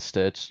Lilo and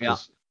Stitch, Yeah.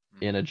 just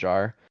in a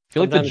jar. I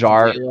feel like the Sometimes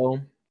jar.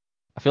 Lilo.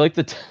 I feel like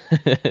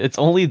it's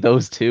only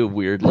those two.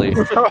 Weirdly,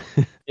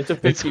 It's a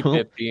It's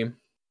 50-50.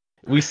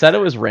 we said it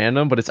was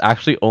random, but it's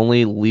actually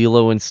only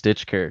Lilo and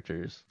Stitch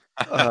characters.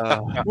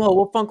 Whoa,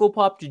 what Funko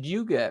Pop did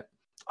you get?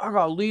 I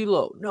got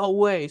Lilo. No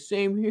way.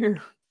 Same here.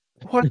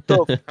 What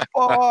the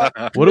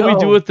fuck? What do we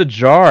do No. with the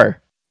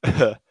jar?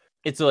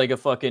 It's like a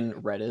fucking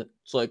Reddit.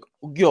 It's like,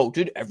 yo,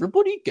 did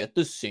everybody get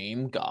the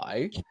same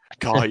guy?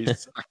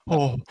 Guys.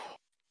 Oh.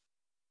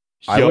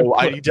 I Yo, would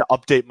I put- need to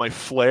update my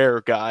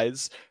flare,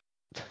 guys.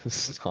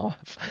 Stop.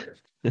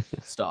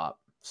 Stop.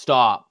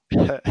 Stop.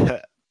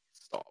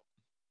 Stop.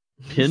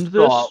 Pinned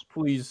Stop. this?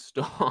 Please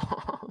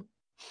stop.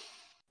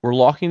 We're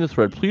locking the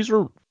thread. Please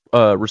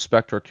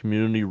respect our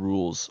community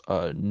rules.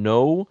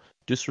 No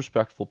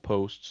disrespectful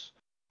posts.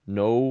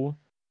 No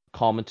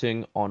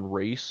commenting on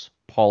race,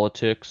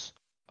 politics,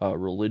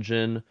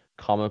 religion,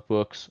 comic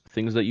books,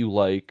 things that you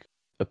like,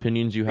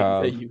 opinions you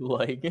have. That you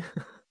like.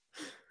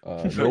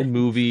 No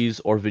movies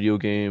or video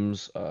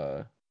games.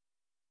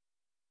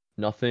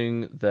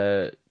 Nothing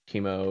that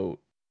came out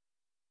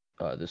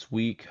this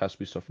week has to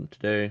be stuff from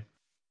today.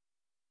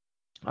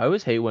 I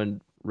always hate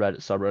when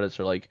subreddits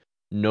are like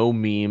no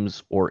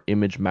memes or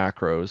image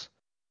macros,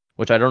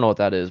 which I don't know what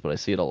that is, but I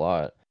see it a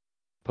lot.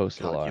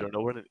 Posted a God, lot. you don't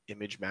know what an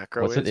image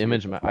macro What's is? an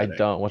image You're I pathetic.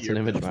 don't. What's an You're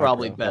image It's macro?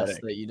 probably best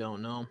pathetic. that you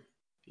don't know.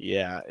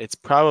 Yeah, it's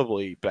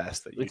probably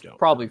best that you It's don't.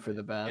 probably for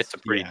the best. It's a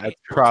pretty. Yeah, dangerous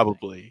it's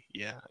probably.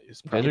 Yeah,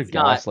 it's You guys are probably. It's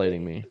not-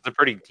 gaslighting me. It's a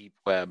pretty deep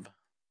web.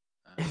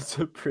 It's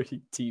a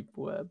pretty deep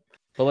web.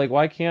 But like,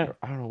 why can't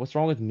I don't know what's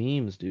wrong with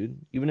memes, dude?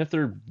 Even if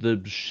they're the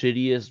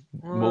shittiest,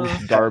 most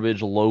Uh.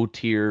 garbage, low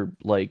tier,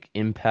 like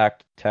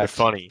impact text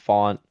funny.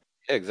 font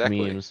Yeah, exactly.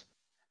 memes.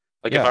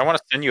 Like Yeah. if I want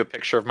to send you a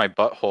picture of my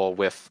butthole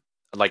with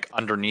like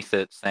underneath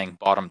it saying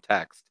bottom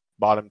text,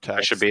 Bottom text.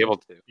 I should be able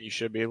to. You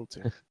should be able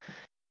to.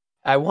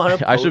 I want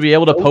to. I should be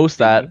able to post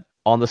that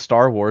on the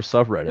Star Wars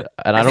subreddit,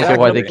 and I don't get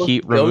why they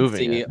keep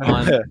removing it.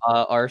 on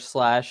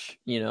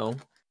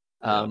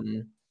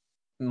r/,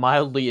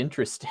 mildly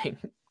interesting.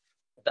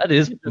 That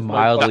is Just like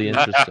mildly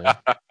interesting.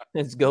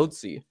 It's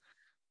goatsy.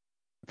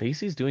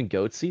 Basie's doing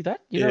goatsy. That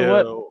you know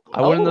what?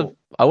 Ew.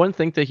 I wouldn't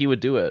think that he would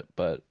do it,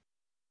 but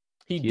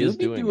He He do is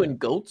be doing doing it.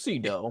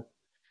 goatsy though.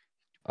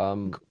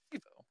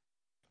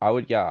 I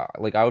would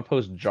I would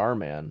post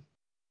Jarman,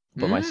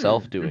 but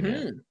myself doing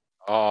it. mhm.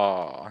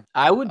 Oh,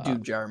 I would do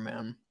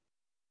Jarman.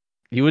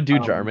 You would do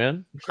Um,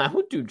 Jarman? I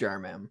would do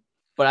Jarman,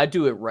 but I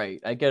do it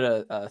right. I get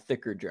a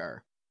thicker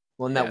jar,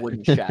 one that Yeah.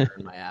 wouldn't shatter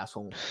in my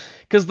asshole.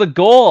 Because the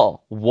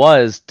goal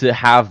was to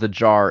have the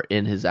jar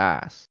in his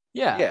ass.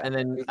 Yeah, Yeah, and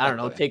then I don't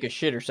know, exactly. take a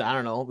shit or something. I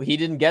don't know. He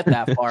didn't get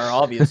that far,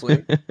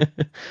 obviously.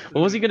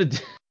 What was he gonna do?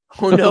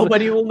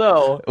 Nobody will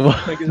know.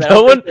 Because I no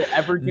don't one think they'll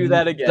ever do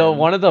that again.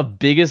 One of the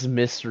biggest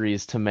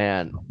mysteries to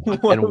man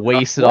What- and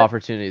wasted what-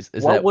 opportunities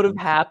is What that would have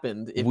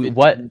happened if it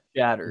what didn't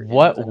shatter?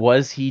 what into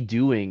was he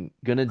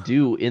gonna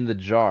do in the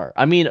jar?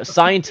 I mean,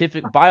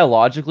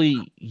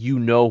 biologically, you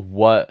know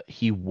what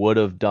he would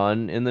have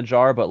done in the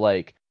jar, but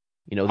like,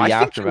 you know, the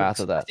aftermath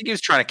of I that. think he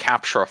was trying to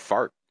capture a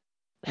fart.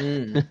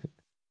 Mm.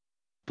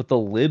 But the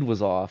lid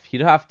was off.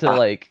 He'd have to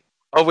like.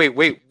 Oh wait.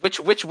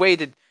 Which way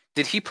did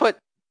he put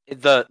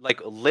the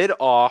lid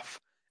off?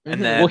 And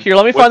Mhm. then Well, here,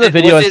 let me find the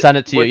video and send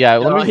it to you. Yeah,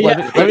 let me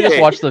yeah. let me just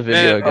watch the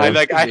video Man,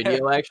 again.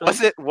 Video, actually?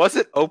 was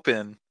it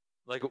open?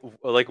 Was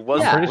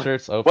Yeah. I'm pretty sure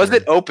it's open. Was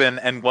it open,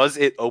 and was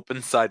it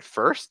open side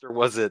first, or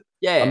was it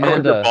Yeah,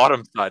 Amanda,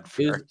 bottom side it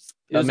was, first?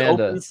 it was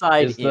Amanda, open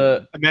side is in.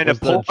 the Amanda, was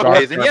the pull jar?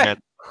 Okay, then yeah.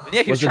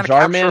 Yeah, he Was was the trying to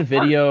capture Jarman a fart.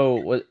 video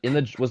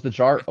was the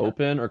jar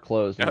open or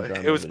closed? In No, the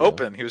Jarman it was video?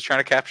 open. He was trying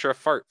to capture a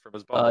fart from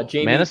his bubble.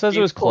 Jamie, Amanda says it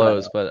was pull that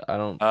closed, up. but I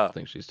don't Oh.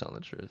 think she's telling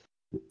the truth.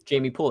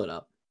 Jamie, pull it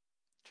up.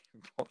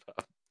 Hold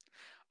up.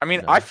 I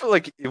mean, No. I feel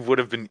like it would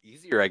have been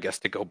easier, I guess,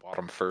 to go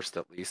bottom first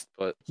at least.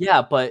 But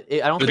Yeah, but I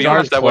don't The think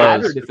jar's it would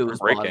closed. mattered if it was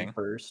bottom Breaking.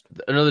 first.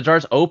 No, the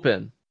jar's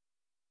open.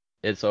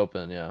 It's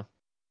open, yeah.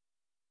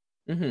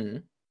 Mm-hmm.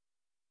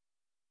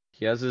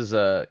 He has his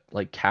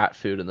like cat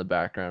food in the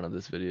background of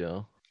this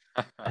video.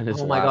 And his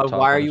Oh my god, laptop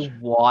why are on his- you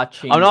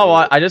watching? I'm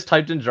not. it? I just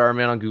typed in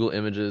Jarman on Google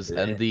Images,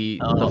 and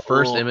the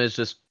first Oh. image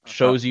just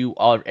shows you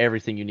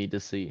everything you need to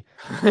see.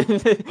 And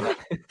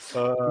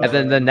And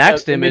then the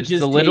next image,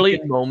 Images literally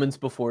taken moments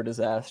before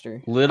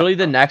disaster.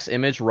 the next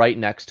image right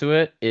next to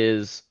it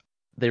is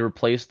they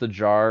replaced the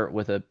jar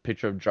with a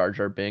picture of Jar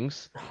Jar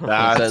Binks.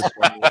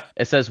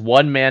 It says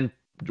one man,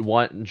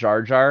 one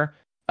Jar Jar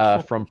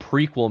from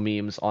prequel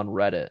memes on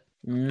Reddit.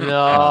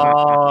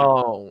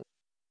 No.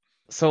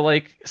 So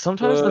like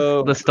sometimes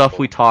Whoa. the stuff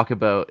we talk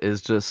about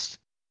is just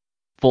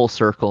full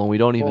circle and we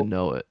don't even Well-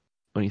 know it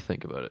when you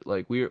think about it.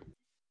 Like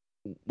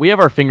we have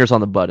our fingers on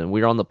the button.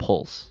 We're on the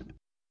pulse.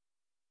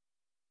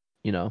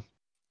 You know.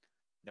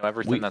 know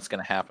everything that's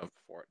going to happen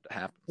before it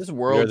happens. This We are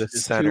world the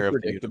is center too of the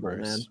predictable, man.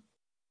 universe.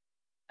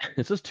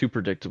 It's just too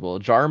predictable.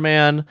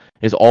 Jarman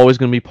is always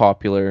going to be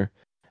popular,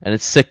 and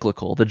it's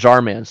cyclical. The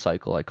Jarman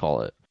cycle, I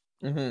call it.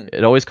 Mm-hmm.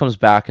 It always comes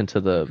back into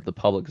the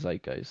public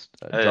zeitgeist.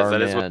 That is what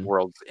the Jarman.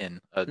 world's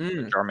in, a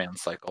Mm. Jarman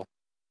cycle.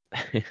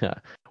 Yeah,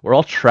 we're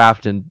all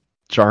trapped in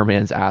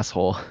Jarman's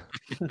asshole,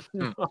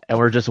 and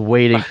we're just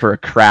waiting for a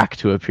crack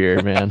to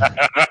appear, man.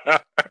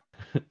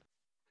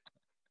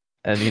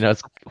 And you know,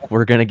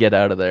 we're gonna get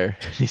out of there.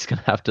 He's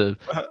gonna have to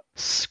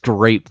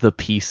scrape the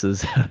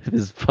pieces out of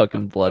his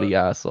fucking bloody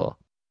asshole.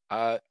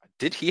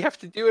 Did he have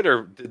to do it,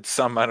 or did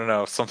I don't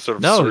know, some sort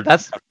of No, surgeon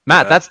that's have to do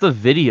Matt. that? That's the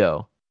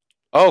video.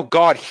 Oh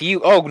God,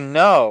 oh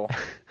no.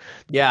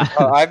 Yeah.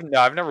 I've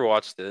never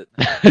watched it.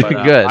 But,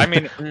 Good. I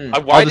mean,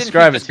 Mm. why didn't he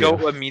describe it just to you.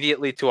 go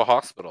immediately to a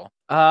hospital?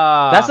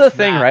 That's the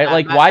thing, right?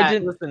 Like, why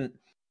didn't- Listen,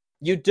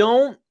 you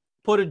don't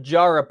put a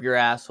jar up your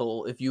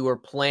asshole if you are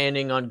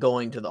planning on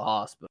going to the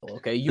hospital,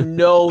 okay? You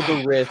know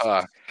the risks.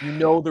 Fuck. You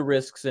know the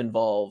risks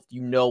involved.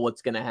 You know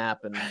what's going to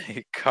happen.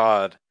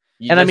 God.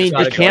 You And I just mean,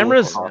 gotta the go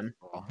cameras- with them.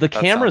 The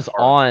That camera's sounds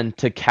horrible. on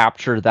to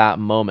capture that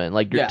moment,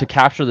 like Yeah. to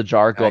capture the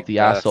jar go I up the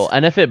guess. asshole.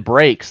 And if it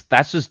breaks,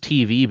 that's just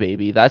TV,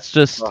 baby. That's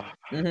just Ugh.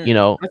 Mhm. you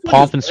know, That's what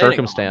pomp he's and planning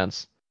on.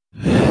 circumstance.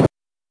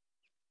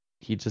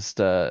 He just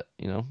you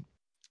know,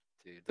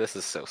 Dude, this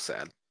is so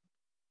sad.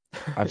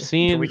 I've Can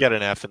seen we get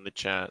an F in the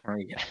chat? Where are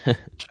you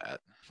getting chat?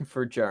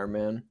 For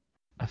Jarman.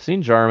 I've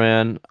seen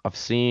Jarman. I've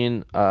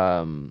seen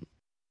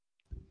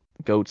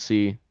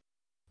Goatsy.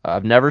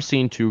 I've never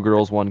seen Two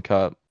Girls One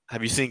Cup.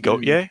 Have you seen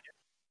Goat Ye?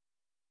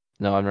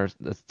 No, I've never.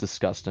 That's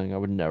disgusting. I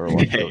would never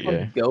watch Goat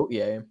Ye. Goat,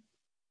 yeah.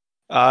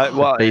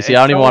 Well, Basically,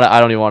 I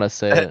don't even want to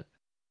say it.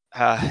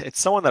 It's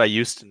someone that I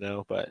used to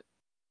know, but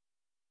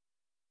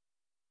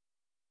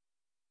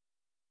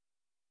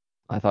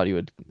I thought you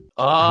would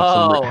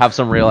Oh, have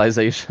some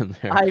realization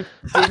there. I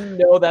didn't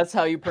know that's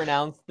how you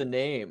pronounce the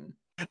name.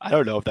 I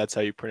don't know if that's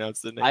how you pronounce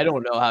the name. I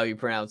don't know how you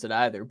pronounce it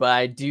either, but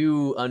I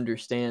do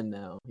understand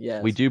now.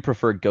 Yes. We do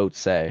prefer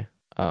Goatsay.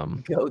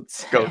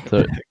 Goats. Goat,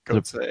 The-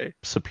 Goat say.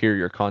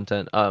 Superior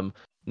content.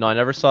 No, I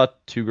never saw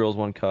Two Girls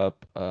One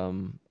Cup.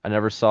 I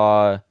never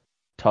saw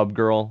Tub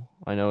Girl.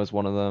 I know is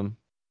one of them.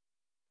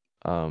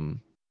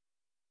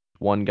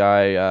 One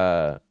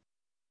guy.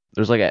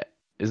 There's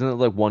isn't it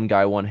like One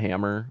Guy One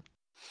Hammer?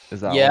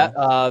 Is that Yeah.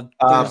 one?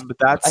 But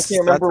that's I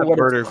can't remember that's a what it's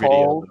murder called.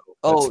 video. Though.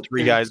 Oh, That's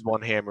three guys,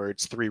 one hammer.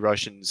 It's three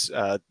Russians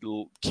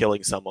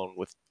killing someone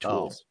with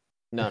tools.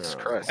 No, Jesus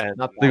no. Christ. And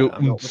Not They that. go,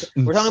 No.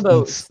 "Mm, We're talking mm,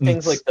 about mm,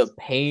 things mm." like the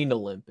Pain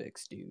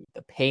Olympics, dude.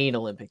 The Pain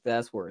Olympics.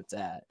 That's where it's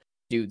at.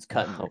 Dudes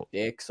cutting their Oh.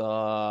 dicks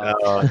off.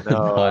 no,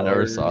 no, I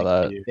never saw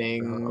that. thank you.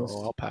 Things.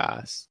 No, I'll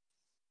pass.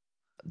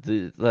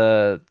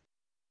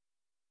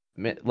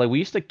 Like we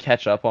used to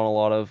catch up on a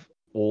lot of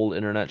old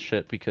internet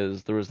shit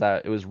because there was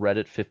it was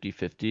Reddit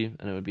 50/50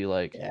 and it would be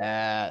like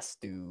Yes,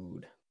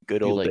 dude. Good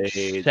be old like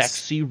days.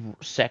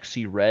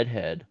 sexy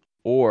redhead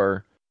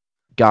or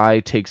guy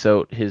takes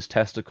out his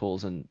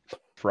testicles and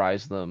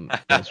fries them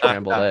in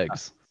scrambled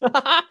eggs.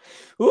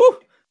 Ooh,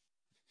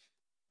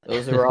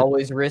 Those are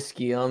always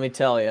risky. Let me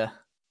tell you.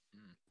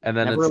 And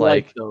then Never it's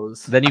liked like,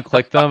 those. then you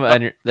click them,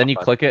 and then you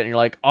click it, and you're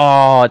like,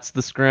 oh, it's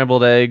the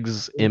scrambled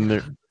eggs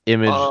image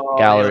Oh,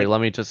 gallery. you're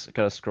Let me just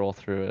gotta scroll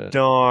through it.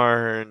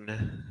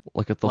 darn.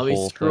 Look at the Let me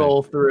whole thing.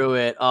 scroll through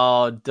it.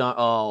 Oh,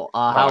 how Oh,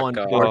 God.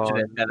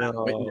 unfortunate that I'm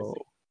no. witnessing.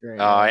 Right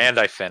now. And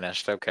I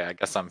finished. Okay, I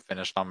guess I'm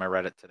finished on my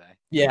Reddit today.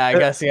 Yeah, I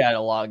guess you had to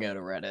log out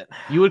of Reddit.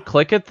 You would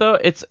click it though.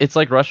 It's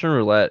like Russian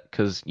roulette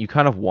because you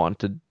kind of want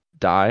to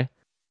die.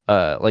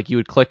 Like you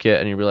would click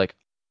it and you'd be like,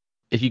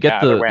 if you get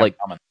Either the way, I'm like,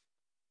 coming.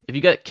 if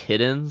you get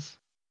kittens,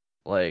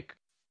 like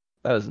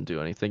that doesn't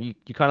do anything.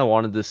 You kind of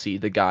wanted to see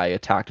the guy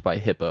attacked by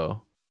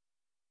hippo.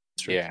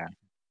 Yeah.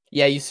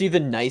 Yeah, you see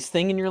the nice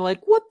thing and you're like,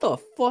 what the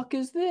fuck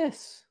is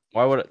this?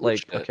 Why would it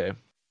like Bullshit. okay?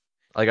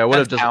 Like I would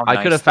have Depends just how I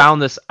could nice have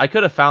found this. I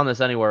could have found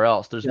this anywhere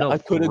else. There's no I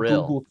could have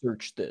thrill. Google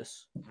searched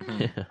this.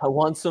 Mhm. I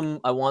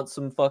want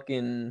some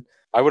fucking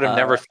I would have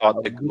never thought to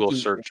Wiki- Google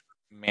search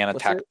man what's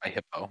attacked it? by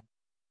hippo.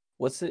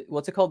 what's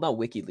it called? Not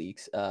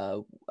WikiLeaks.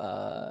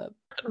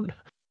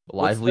 What's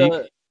Live leak.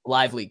 the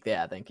Live Leak?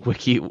 Yeah, thank you.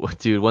 Wiki,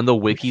 dude, when the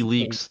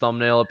WikiLeaks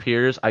thumbnail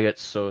appears, I get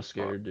so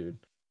scared, dude.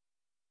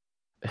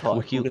 God,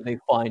 Wiki, who do they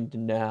find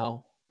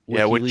now?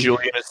 Yeah, with WikiLeaks-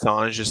 Julian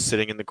Assange just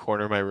sitting in the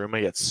corner of my room,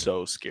 I get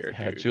so scared,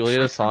 Yeah, dude.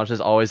 Julian Assange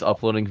is always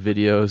uploading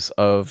videos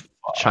of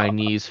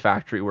Chinese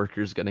factory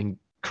workers getting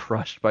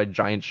crushed by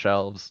giant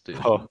shelves, dude.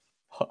 Oh,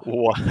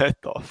 what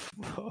the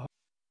fuck?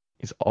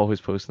 He's always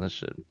posting that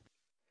shit.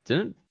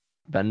 Didn't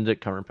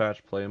Benedict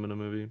Cumberbatch play him in a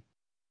movie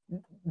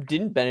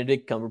Didn't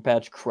Benedict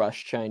Cumberbatch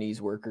crush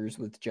Chinese workers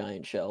with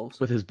giant shelves?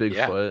 with his big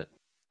Yeah. foot?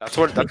 That's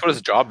what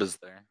his job is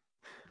there.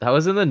 That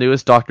was in the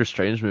newest Doctor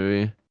Strange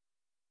movie.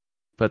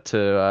 But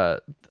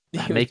to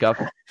make up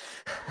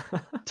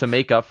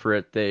for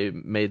it, they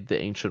made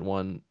the ancient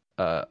one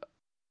a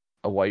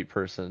white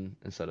person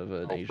instead of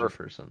an Asian perfect.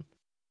 person.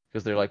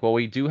 Because they're like, well,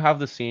 we do have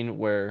the scene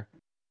where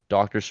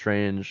Doctor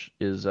Strange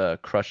is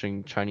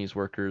crushing Chinese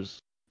workers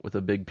with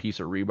a big piece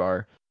of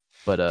rebar,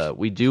 but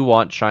we do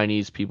want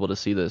Chinese people to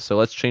see this, so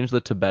let's change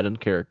the Tibetan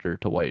character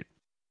to white,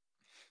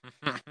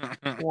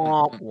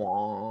 Wah,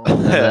 wah.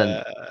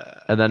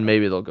 and then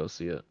maybe they'll go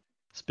see it.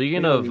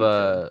 Speaking We don't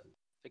of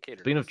need to.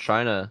 speaking of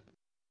China,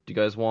 do you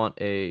guys want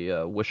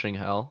a wishing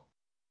hell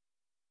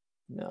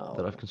that No,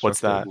 I've constructed? What's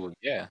that? Ooh,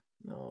 yeah.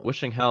 no.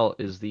 Wishing hell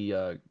is the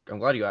I'm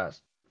glad you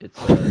asked. It's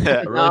a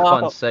really No.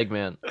 fun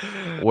segment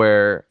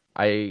where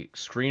I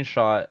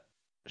screenshot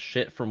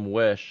shit from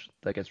Wish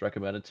that gets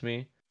recommended to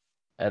me,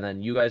 and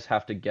then you guys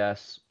have to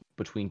guess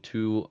between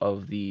two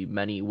of the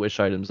many Wish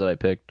items that I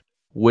picked,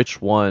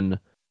 which one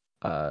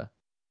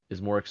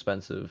is more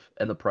expensive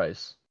and the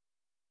price.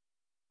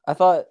 I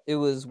thought it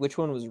was which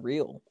one was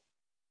real.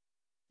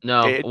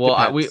 No, It well,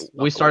 depends on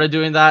we the started one.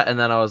 doing that, and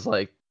then I was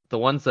like, the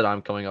ones that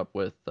I'm coming up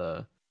with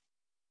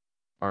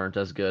aren't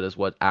as good as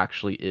what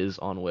actually is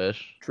on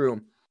Wish.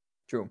 True.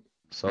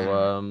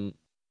 So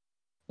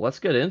let's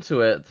get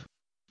into it.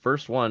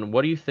 First one,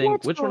 what do you think?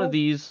 Let's Which one of go.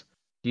 these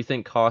do you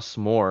think costs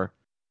more?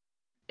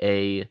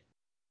 A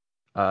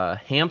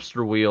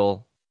hamster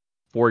wheel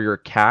for your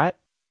cat,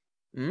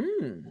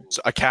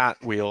 So a cat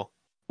wheel,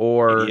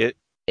 or idiot.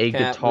 a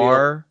Cat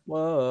guitar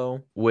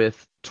Whoa.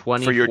 with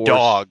 24 For your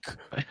dog.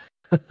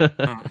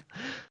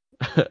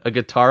 a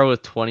guitar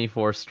with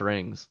 24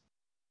 strings.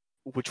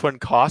 Which one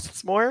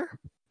costs more?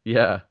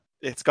 Yeah,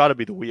 It's got to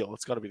be the wheel.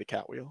 It's got to be the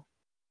cat wheel.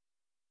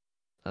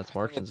 that's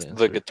Martin's It's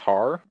answer. the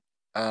guitar.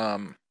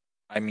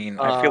 I mean,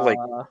 I feel like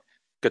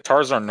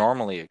guitars are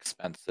normally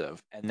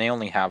expensive, and they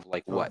only have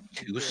like what,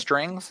 2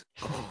 strings?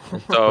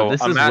 But So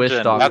this is imagine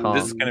Wish.com.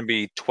 this is going to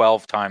be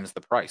 12 times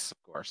the price,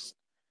 of course.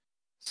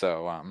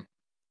 So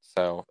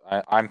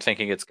I'm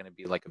thinking it's going to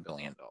be like $1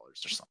 billion or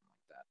something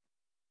like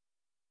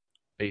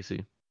that.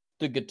 Basie.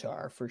 The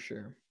guitar for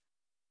sure.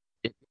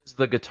 It's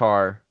the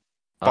guitar.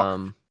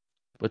 Fuck.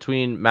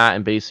 Between Matt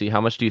and Basie,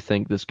 how much do you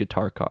think this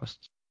guitar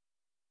costs?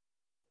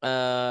 Give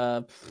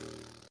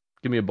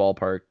me a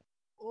ballpark.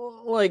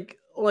 Like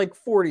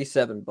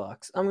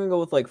 $47. I'm gonna go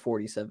with like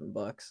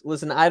 $47.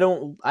 Listen,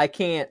 I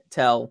can't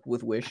tell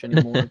with Wish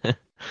anymore.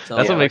 So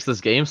That's Yeah, what makes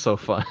this game so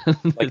fun.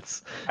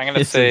 it's I'm going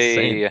to It's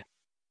say insane.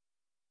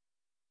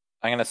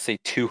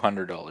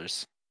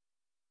 $200.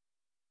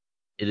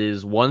 It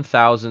is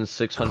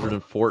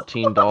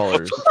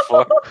 $1,614.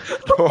 Fuck.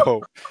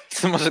 Oh,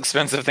 It's the most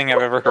expensive thing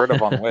I've ever heard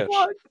of on Wish.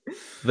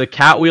 The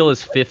cat wheel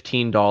is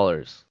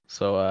 $15.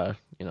 So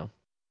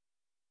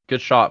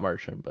good shot,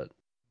 Martian, but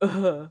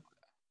oh,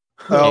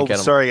 get 'em.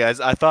 sorry guys.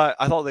 I thought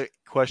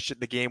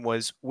the game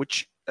was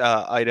which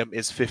item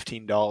is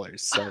 $15.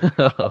 So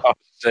Oh,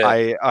 shit.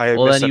 I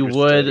Well, then you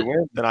misunderstood.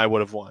 would- Then I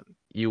would have won.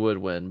 you would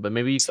win, but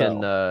maybe you So.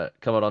 can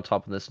come out on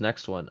top in this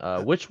next one.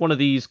 Which one of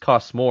these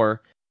costs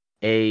more?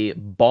 A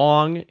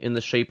bong in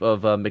the shape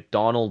of a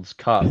McDonald's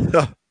cup,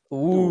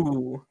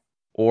 Ooh.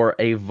 or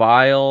a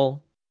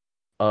vial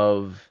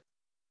of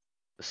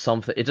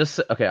something? It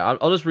just okay.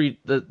 I'll just read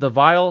the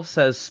vial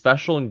says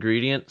special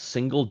ingredient,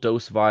 single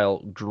dose vial,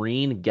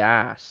 green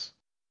gas,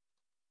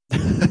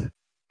 and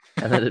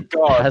then it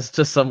God. has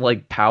just some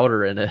like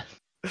powder in it.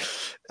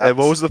 And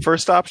what was the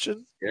first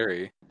option?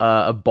 Scary.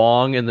 A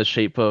bong in the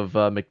shape of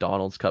a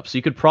McDonald's cup. So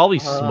you could probably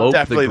smoke the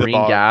Definitely the green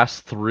bong. gas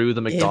through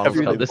the McDonald's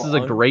through cup. the This is a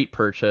bong. great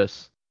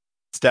purchase.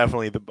 It's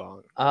definitely the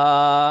bong.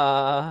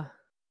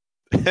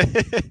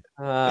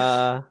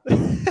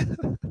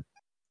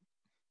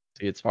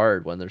 See, it's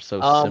hard when they're so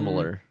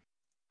similar.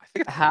 I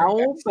think it's How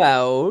very nice.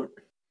 about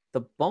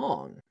the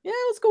bong? Yeah,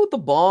 let's go with the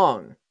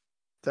bong.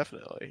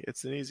 Definitely,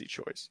 it's an easy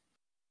choice.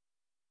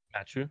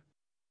 Matthew?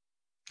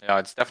 Yeah,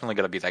 it's definitely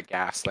gonna be that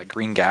gas, like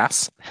green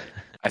gas.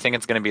 I think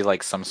it's gonna be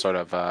like some sort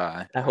of.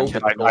 I hope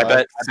it's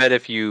I bet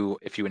if you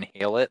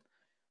inhale it,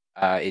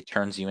 it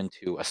turns you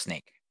into a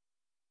snake.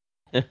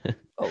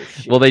 Oh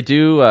shit. Well, they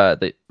do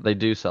they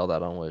do sell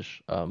that on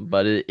Wish,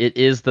 but it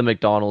is the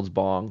McDonald's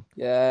bong.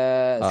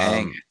 Yes.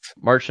 Dang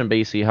March and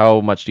Basie, how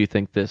much do you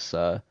think this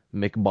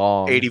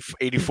McBong?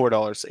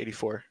 $84.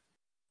 84.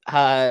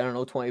 I don't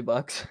know,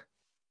 $20.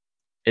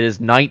 It is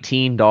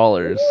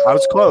 $19. I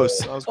was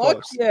close. I was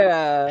Fuck close.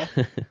 yeah.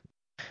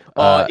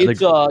 It's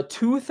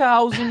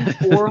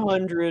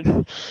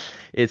 2,400.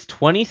 It's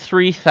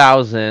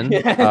 23,000.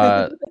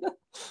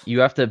 You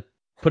have to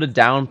put a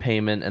down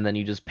payment and then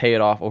you just pay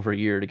it off over a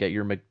year to get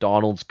your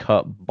McDonald's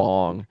cup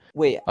bong.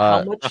 Wait,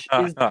 how much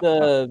is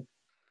the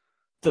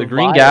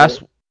green vial?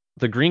 gas?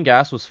 The green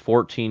gas was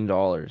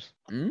 $14.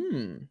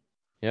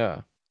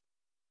 Yeah.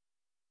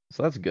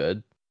 So that's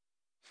good.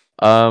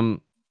 All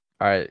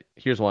right,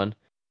 here's one.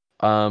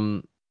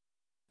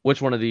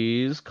 Which one of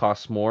these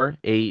costs more?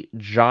 A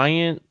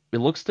giant. It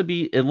looks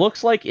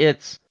like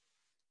it's.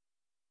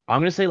 I'm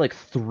gonna say like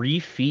 3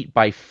 feet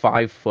by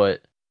 5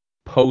 foot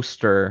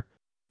poster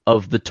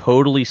of the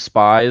Totally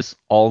Spies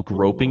all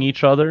groping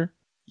each other.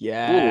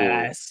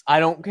 Yes. I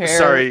don't care.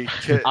 Sorry,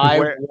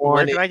 where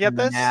want can I get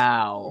this?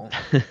 now?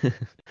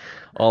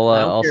 I'll I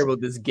don't care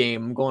about this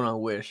game. I'm going on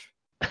Wish.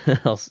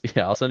 I'll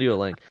send you a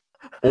link.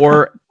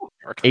 Or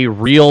a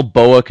real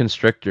boa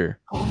constrictor.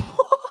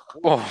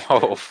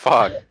 Oh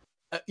fuck!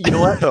 You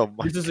know what? Oh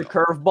my This is a God.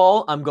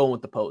 curveball. I'm going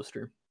with the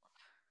poster.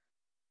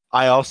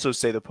 I also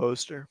say the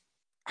poster.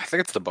 I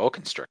think it's the boa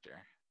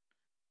constrictor.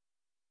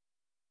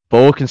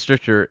 Boa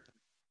constrictor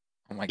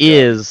Oh my god!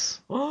 is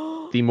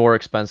the more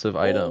expensive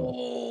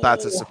item.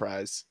 That's a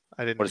surprise.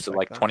 I didn't. What is it,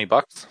 expect like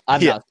that. $20?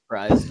 I'm Yeah. not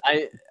surprised.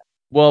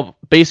 Well,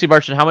 Basie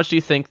Barchin, how much do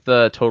you think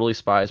the Totally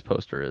Spies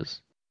poster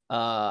is?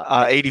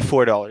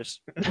 $84.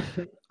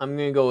 I'm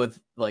gonna go with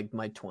like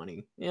my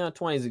 20. Yeah,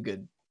 20 is a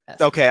good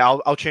estimate. Okay,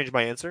 I'll change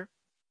my answer.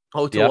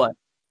 Oh, to Yeah. what?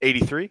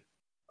 83.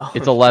 Oh,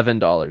 It's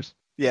 $11.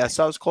 Yes,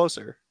 I was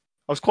closer.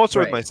 I was closer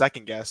with Right. my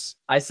second guess.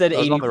 I said I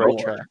was on 84. the right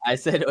track. I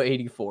said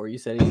 84. You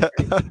said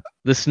 83.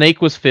 The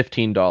snake was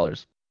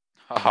 $15.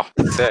 Oh,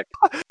 sick!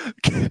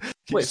 Can you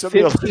Wait, send me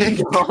a link?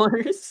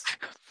 $15?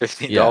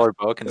 $15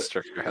 boa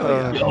constrictor. Hell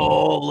yeah!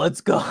 Yo, let's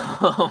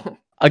go.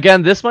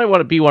 Again, this might want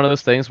to be one of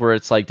those things where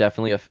it's like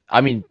definitely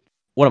I mean,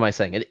 what am I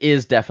saying? It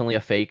is definitely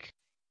a fake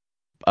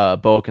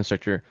boa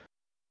constrictor.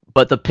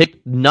 But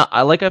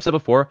like I've said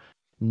before,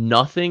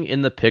 nothing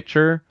in the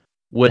picture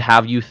would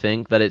have you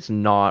think that it's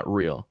not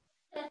real.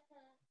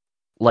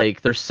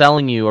 Like they're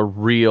selling you a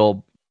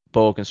real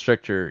boa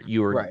constrictor.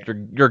 Right.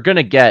 You're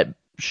gonna get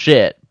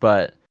shit,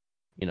 but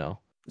you know,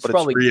 It's But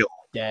probably it's real.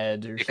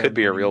 dead or It could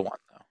be a something. real one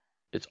though.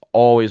 it's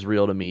always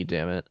real to me,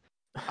 damn it.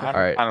 I'm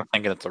Alright. kind of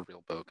thinking it's a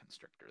real boa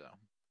constrictor though.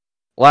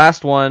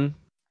 Last one.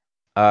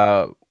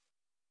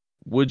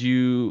 Would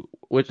you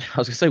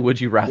rather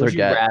Would you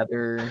get?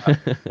 rather?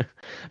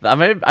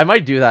 I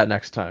might do that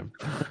next time.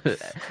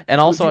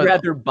 And also, would you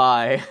rather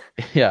buy?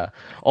 yeah.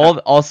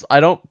 Also, I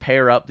don't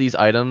pair up these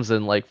items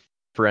and like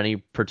for any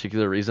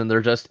particular reason.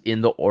 They're just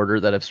in the order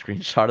that I've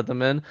screenshotted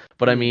them in.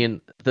 But I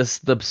mean, the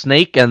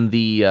snake and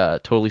the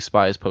Totally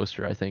Spies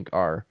poster, I think,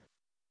 are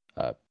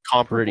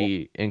Comparable.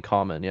 pretty in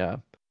common. Yeah.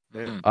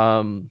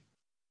 Yeah.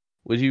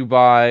 Would you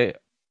buy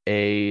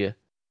a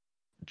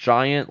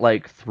giant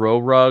like throw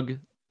rug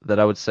that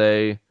I would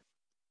say?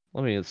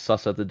 Let me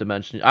suss out the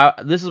dimension.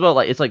 This is about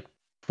like it's like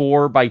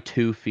 4 by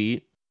 2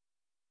 feet.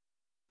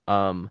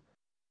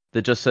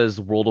 That just says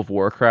World of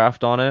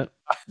Warcraft on it,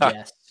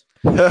 Yes.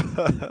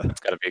 It's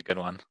got to be a good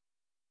one.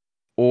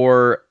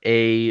 or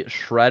a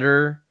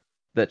shredder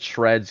that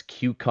shreds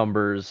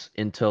cucumbers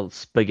into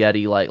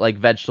spaghetti like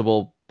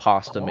vegetable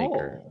pasta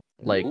maker, Oh.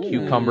 like Ooh.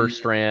 cucumber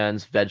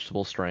strands,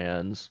 vegetable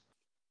strands,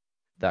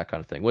 that kind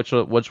of thing. Which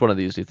one of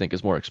these do you think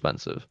is more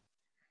expensive?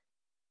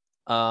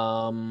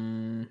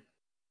 Um.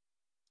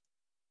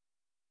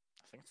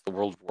 I think it's the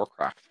World of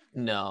Warcraft.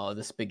 No,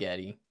 the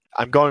spaghetti.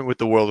 I'm going with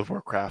the World of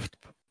Warcraft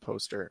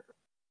poster.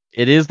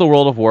 It is the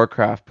World of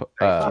Warcraft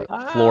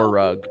floor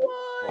rug.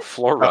 Oh,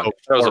 floor rug. Oh,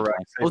 That was a floor rug.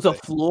 point. Oh, it's a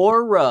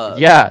floor rug.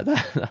 Yeah,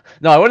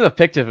 no, I wouldn't have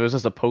picked it if it was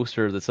just a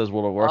poster that says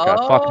World of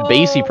Warcraft. Fuck,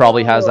 Basie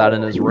probably has that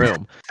in his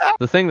room.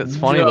 The thing that's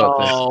funny about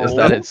this is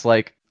that No. it's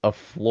like a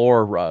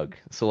floor rug,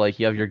 so like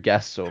you have your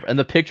guests over, and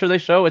the picture they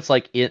show, it's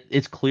like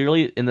it's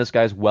clearly in this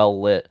guy's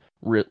well lit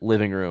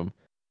living room,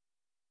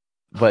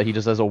 but he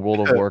just has a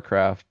World of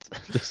Warcraft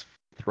just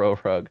throw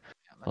rug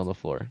on the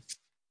floor.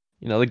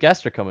 You know, the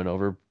guests are coming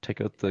over,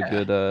 take out the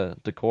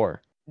good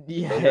decor.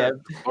 Yeah.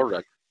 Floor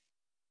rug.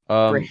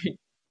 Um,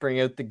 Bring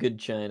out the good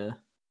China.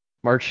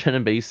 Marchand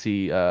and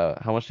Basie,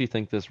 how much do you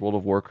think this World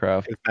of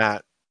Warcraft? With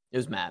Matt. It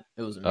was Matt.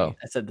 It wasn't me. Oh.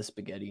 I said the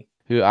spaghetti.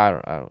 Who I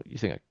don't. You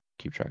think I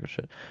keep track of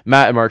shit?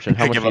 Matt and Marchand,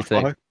 how I much give do you a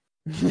think?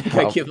 fuck.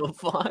 I give a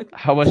fuck.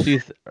 How much do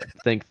you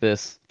think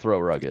this throw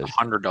rug is?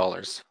 $100.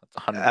 That's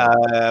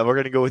 $100. We're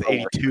gonna go with Oh.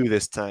 82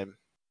 this time.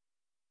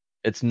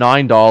 It's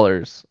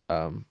 $9.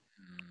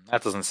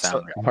 That doesn't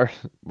sound right.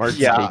 Marchand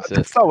Yeah, takes it.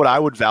 that's not what I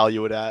would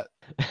value it at.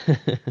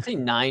 Say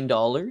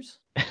 $9.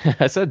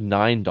 I said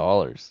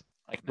 $9.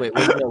 Like, Wait,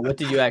 what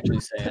did you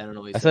actually say? I don't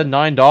know. What you I said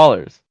said.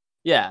 $9.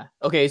 Yeah.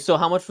 Okay. So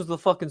how much was the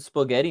fucking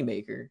spaghetti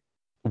maker?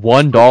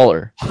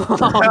 $1. What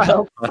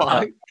the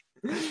fuck?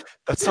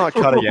 That's not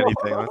cutting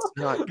anything. That's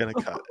not gonna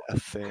cut a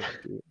thing,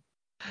 dude.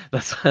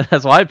 That's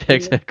why I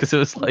picked it, because it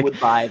was like would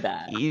buy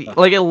that.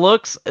 like it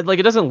looks like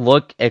it doesn't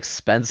look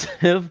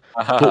expensive,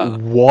 but it's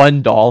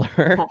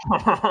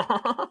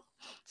 $1.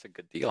 a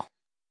good deal.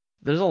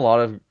 There's a lot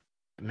of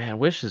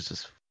Wish is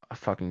just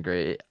fucking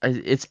great.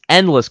 It's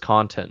endless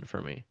content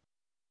for me,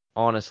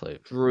 honestly.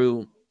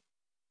 Drew.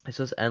 It's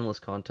just endless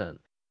content.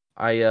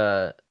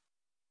 I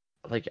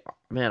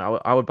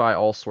would buy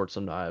all sorts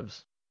of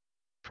knives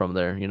from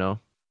there. Mhm.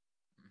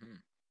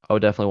 I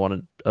would definitely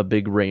want a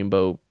big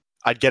rainbow.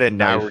 I'd get a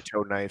Knife.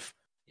 Naruto knife.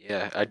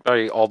 Yeah, I'd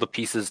buy all the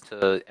pieces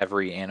to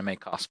every anime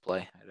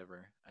cosplay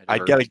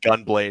I'd get a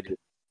gun blade.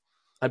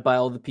 I'd buy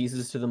all the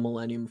pieces to the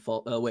Millennium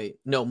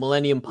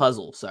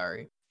Puzzle.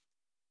 Sorry.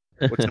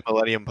 What's a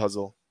Millennium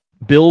Puzzle?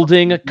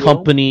 Building Yo.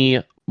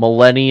 company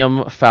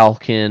Millennium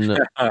Falcon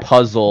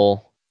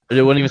puzzle.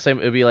 It wouldn't even say.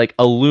 It'd be like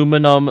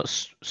aluminum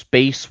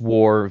space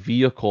war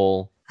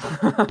vehicle,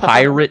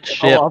 pirate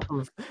ship,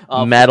 Off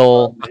of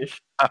metal.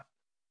 Wish.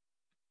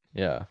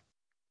 Yeah.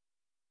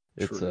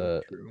 It's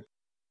True.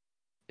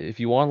 if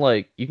you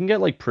want you can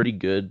get pretty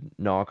good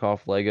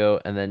knockoff Lego,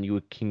 and then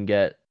you can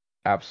get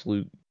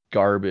absolute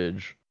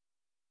garbage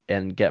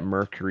and get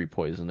mercury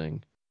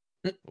poisoning,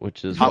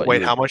 which is what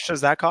Wait, how much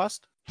does that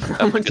cost?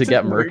 How much to does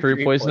get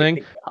mercury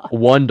poisoning? cost?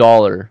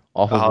 $1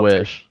 off of I'll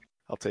Wish.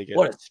 I'll take it.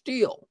 What a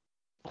steal!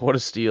 What a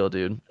steal,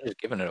 dude. Just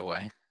giving it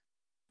away.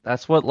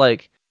 That's what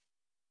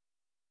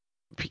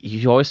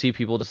you always see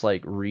people just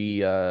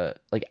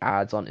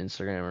ads on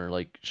Instagram or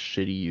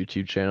shitty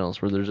YouTube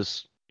channels where they're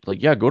just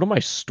yeah, go to my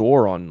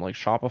store on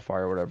Shopify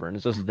or whatever, and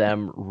it's just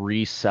them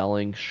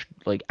reselling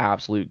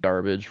absolute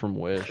garbage from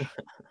Wish.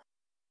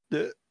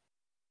 Yeah.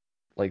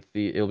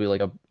 It'll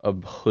be a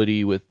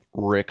hoodie with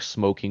Rick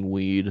smoking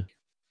weed.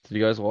 Did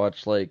you guys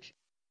watch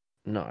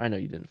No, I know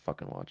you didn't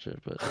fucking watch it,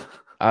 but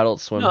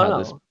Adult Swim had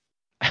this.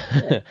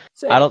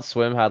 Say it. Adult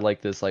Swim had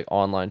this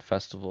online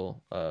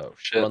festival.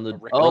 Shit, Run the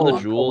Rick- Run the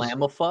Jewels.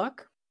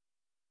 Kalamafuck?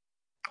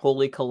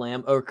 Holy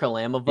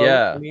Kalamavote,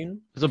 Yeah. I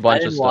mean? There's a I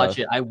bunch didn't of watch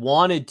stuff. it. I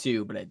wanted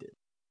to, but I didn't.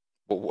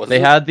 What was They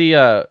it? had they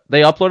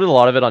uploaded a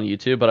lot of it on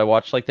YouTube, but I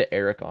watched the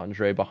Eric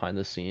Andre behind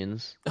the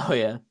scenes Oh,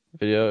 yeah.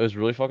 video. It was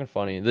really fucking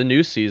funny. The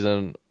new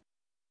season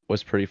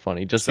was pretty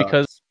funny just Sucks.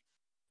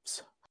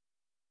 because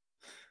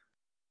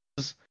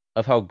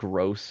of how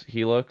gross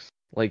he looks.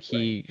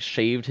 He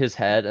shaved his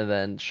head and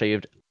then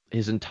shaved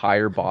his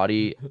entire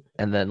body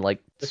and then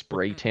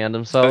spray tanned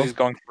Because himself. he's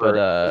going for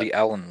but, the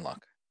Ellen look.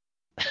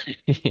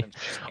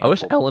 I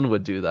wish Ellen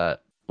would do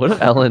that. What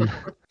if Ellen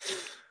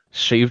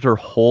shaved her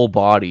whole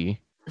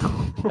body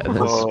and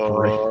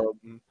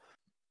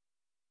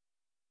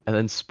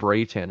then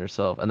spray tan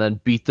herself and then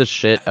beat the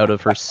shit out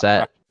of her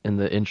set in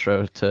the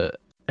intro to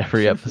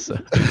every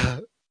episode?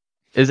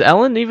 Is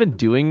Ellen even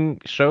doing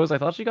shows? I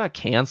thought she got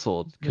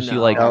canceled because she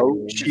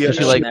No, she Did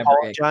she, like-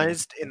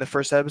 apologized in the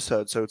first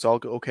episode, so it's all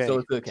okay. So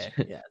it's okay.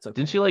 Yeah, it's okay.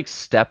 didn't she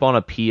step on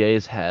a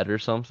PA's head or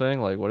something?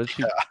 What did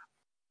she?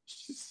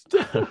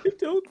 I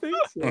don't think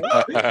so.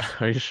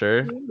 Are you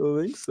sure? I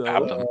don't think so.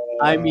 Stabbed him.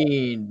 I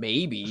mean,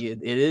 maybe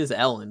it is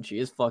Ellen. She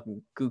is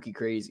fucking kooky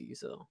crazy.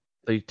 So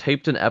They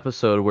taped an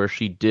episode where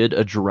she did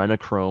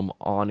adrenochrome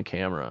on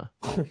camera.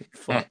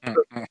 fuck,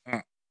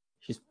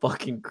 she's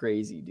fucking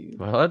crazy, dude.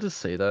 Am I allowed to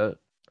say that?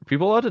 Are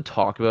people allowed to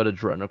talk about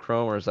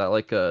adrenochrome, or is that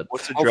a?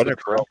 What's How's the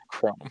adrenochrome?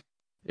 Chrome?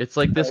 It's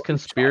this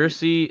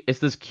conspiracy. It's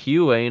this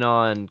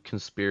QAnon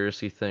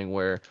conspiracy thing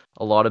where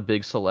a lot of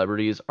big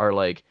celebrities are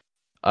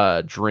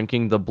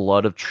drinking the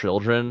blood of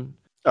children.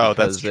 Oh,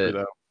 that's because true it-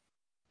 though.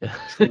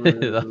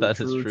 that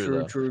is true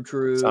though.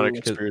 True. It's not a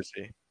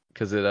conspiracy.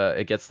 Because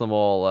it gets them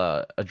all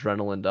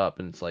adrenalined up,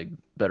 and it's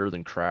better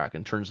than crack,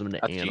 and turns them into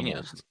That's animals,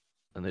 genius.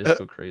 and they just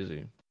go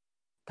crazy.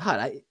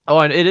 God, Oh,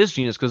 and it is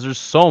genius because there's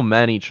so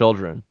many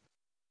children.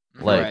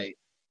 right.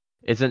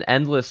 It's an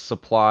endless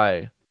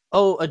supply.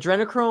 Oh,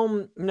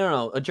 adrenochrome.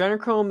 No.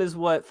 Adrenochrome is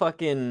what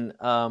fucking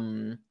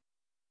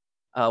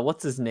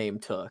what's his name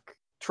took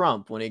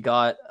Trump when he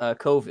got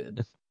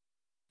COVID.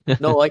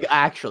 No,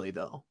 actually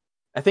though,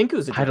 I think it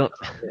was. I don't.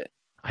 adrenochrome.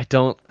 I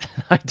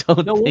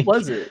don't. No, what think-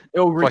 was it?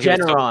 Oh, Well, he was so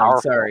Regeneron.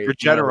 powerful. Sorry,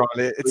 Regeneron.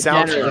 It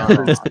sounds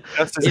Regeneron. just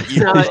as It's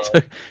evil. not-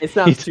 It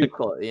sounds He too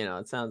close.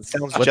 It sounds.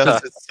 Sounds What's just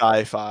that? as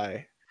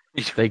sci-fi.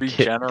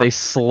 They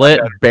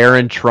slit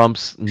Baron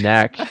Trump's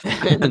neck,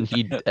 and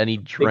he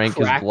drank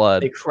his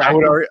blood. They cracked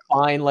his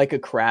spine like a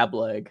crab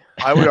leg.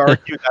 I would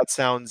argue that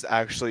sounds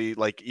actually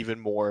like even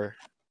more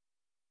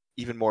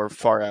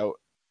far out.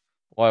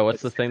 Why?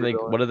 What's the Like thing?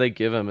 supervillain. What did they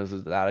give him? Is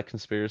that a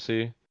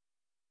conspiracy?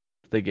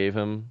 They gave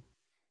him.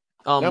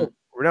 No,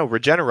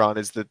 Regeneron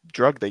is the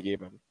drug they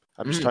gave him.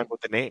 I'm just talking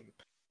about the name.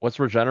 What's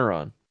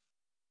Regeneron?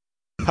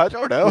 I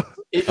don't know.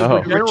 Oh.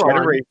 It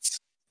regenerates.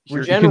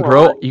 You can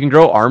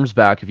grow arms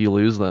back if you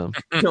lose them.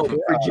 No,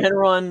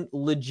 Regeneron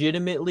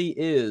legitimately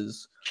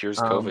is. Cures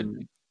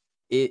COVID.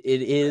 It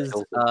is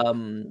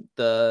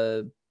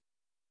the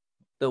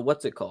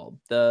what's it called?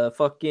 The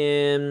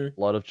fucking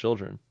Blood of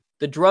children.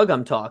 the drug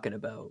I'm talking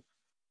about.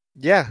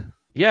 Yeah.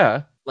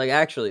 Yeah. Like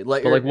actually,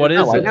 like But, like, what is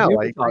no, it? I know I what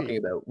you're agree. talking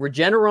about.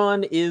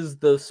 Regeneron is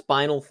the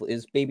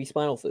is baby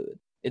spinal fluid.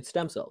 It's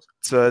stem cells.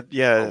 It's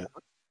a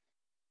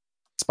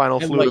spinal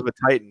And, fluid like- of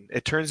a titan.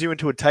 It turns you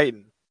into a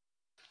titan.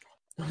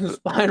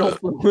 Spinal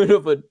fluid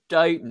of a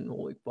titan.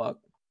 Holy fuck.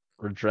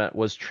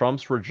 Was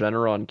Trump's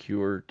Regeneron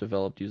cure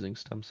developed using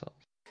stem cells?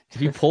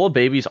 If you pull a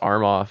baby's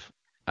arm off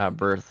at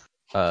birth,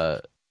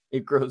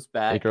 It grows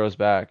back. it grows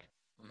back.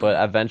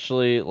 But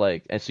eventually,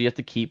 and so you have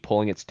to keep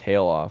pulling its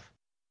tail off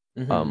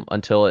Mhm.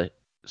 until it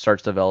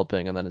starts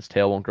developing, and then its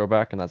tail won't grow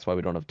back, and that's why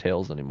we don't have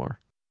tails anymore.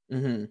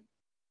 Mhm.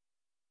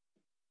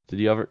 Did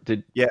you ever?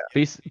 Yeah.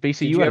 Basically,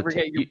 Did you ever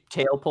get your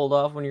tail pulled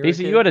off when you were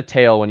basically a you kid? had a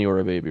tail when you were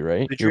a baby,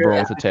 right? Did You were you, born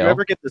ever, with a did you tail.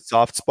 ever get the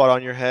soft spot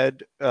on your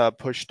head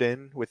pushed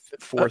in with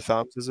 4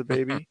 thumbs as a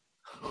baby?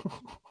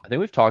 I think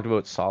we've talked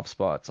about soft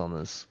spots on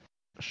this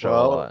show a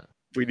Well, lot.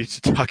 We need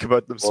to talk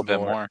about them A little some bit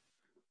more. more.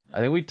 I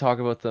think we talk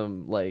about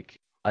them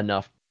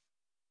enough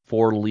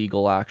for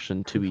legal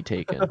action to be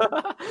taken.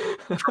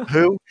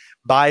 Who?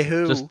 By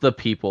who? Just the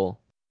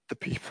people. the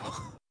people.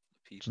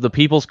 The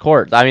people's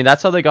court. I mean,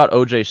 that's how they got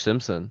O.J.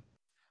 Simpson.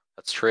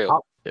 That's true.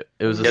 It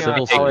was a Yeah,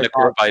 civil Taken suit. to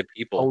court by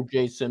people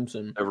O.J.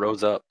 Simpson. that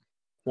rose up.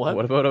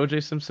 What about O.J.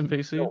 Simpson,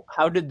 Basically? No,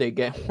 how did they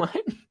get what?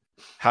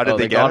 How did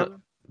they get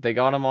him? They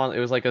got him on. It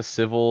was like a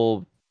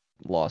civil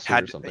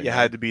lawsuit or something. You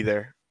had to be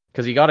there.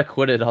 Because he got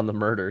acquitted on the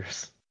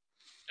murders.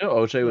 You know,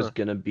 O.J. was Huh.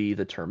 gonna be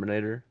the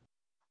Terminator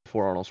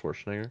before Arnold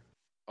Schwarzenegger.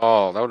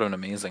 Oh, that would have been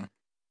amazing.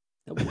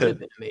 That would have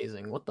been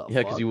amazing. What the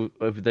Yeah, fuck?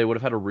 because they would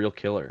have had a real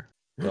killer.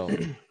 So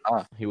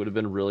Ah. he would have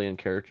been really in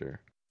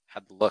character.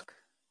 Had the look.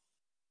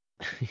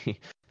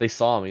 They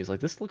saw him. He's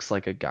like, this looks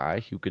like a guy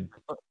who could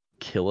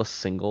kill a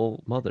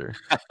single mother.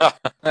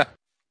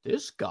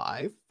 This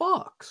guy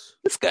fucks.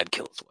 This guy'd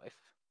kill his wife.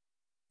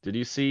 Did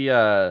you see?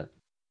 There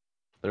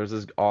was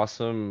this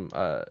awesome.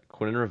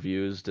 Quinn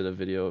Reviews did a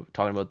video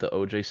talking about the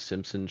O.J.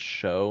 Simpson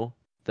show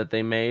that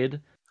they made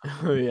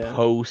Oh yeah.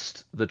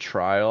 post the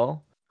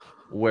trial,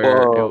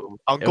 where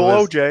Uncle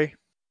was- OJ.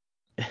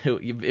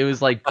 it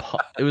was like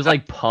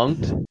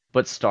Punk'd,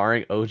 but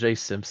starring O.J.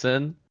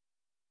 Simpson.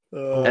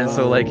 And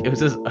so it was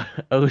just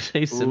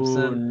O.J.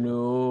 Simpson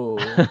Oh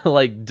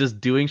no. just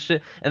doing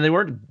shit, and they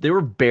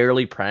were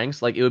barely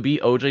pranks. Like, it would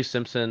be O.J.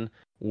 Simpson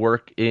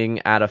working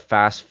at a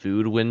fast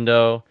food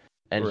window,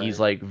 and he's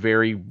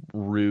very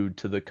rude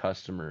to the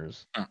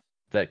customers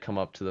that come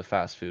up to the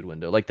fast food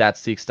window. Like,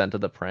 that's the extent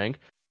of the prank.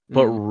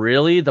 But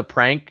really, the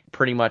prank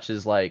pretty much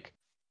is like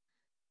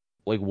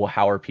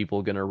how are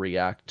people gonna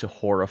react to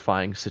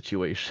horrifying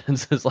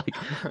situations? Is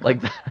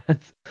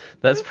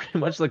that's pretty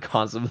much the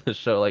concept of the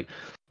show. Like,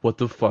 what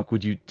the fuck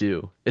would you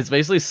do? It's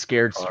basically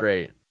Scared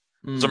Straight.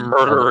 There's a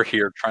murderer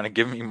here trying to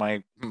give me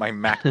my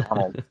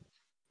McDonald's.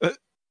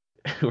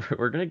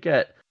 We're gonna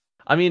get.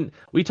 I mean,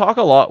 we talk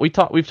a lot. We've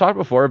talked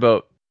before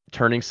about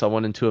turning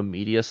someone into a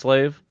media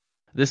slave.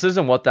 This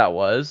isn't what that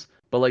was,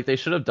 but they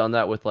should have done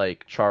that with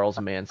Charles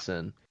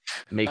Manson.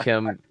 Make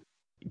him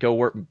go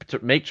work.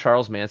 Make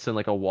Charles Manson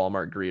like a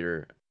Walmart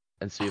greeter,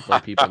 and see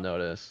if people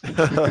notice.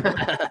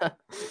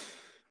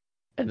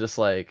 And just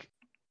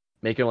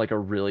make him a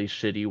really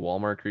shitty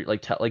Walmart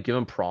greeter. Give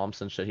him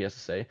prompts and shit he has to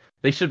say.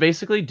 They should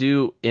basically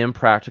do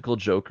Impractical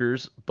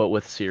Jokers, but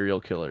with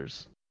serial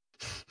killers.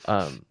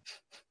 And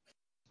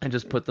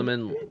just put them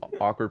in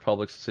awkward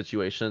public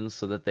situations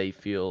so that they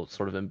feel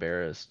sort of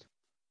embarrassed.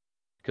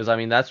 Because I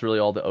mean, that's really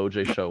all the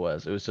OJ show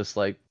was. It was just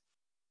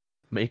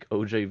make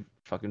OJ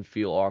fucking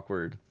feel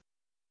awkward,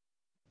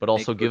 but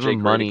also give OJ him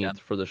great money again.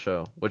 for the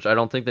show, which I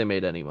don't think they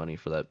made any money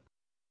for that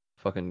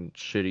fucking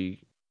shitty,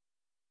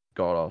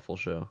 god awful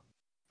show.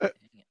 But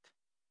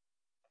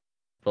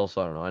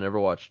also, I don't know. I never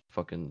watched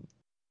fucking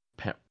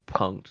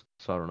Punk'd,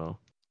 so I don't know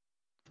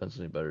if that's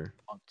any better.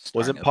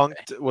 Wasn't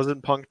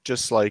Punk'd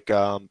just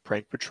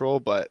Prank Patrol,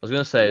 but I was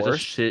gonna say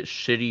worse? it's a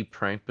shitty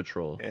prank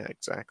patrol. Yeah,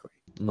 exactly.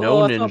 No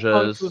I thought Punks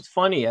ninjas. was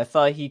funny. I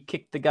thought he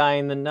kicked the guy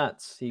in the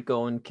nuts. He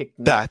go and kick.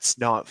 That's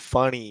not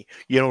funny.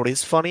 You know what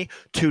is funny?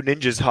 2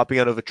 ninjas hopping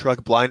out of a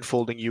truck,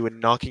 blindfolding you, and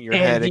knocking your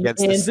head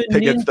against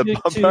the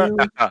bumper.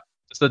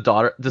 Does the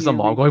daughter? Does the Here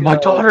mom we going? My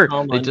go. daughter!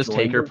 Come They on, just join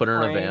take her, the put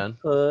her in a van.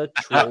 prank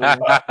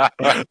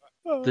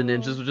patrol. The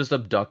ninjas would just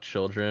abduct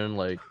children,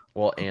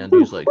 while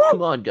Andy's like,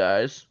 "Come on,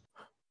 guys,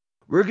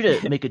 we're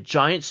gonna make a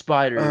giant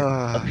spider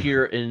Ugh.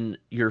 appear in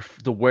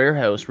the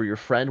warehouse where your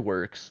friend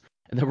works,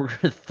 and then we're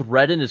gonna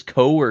threaten his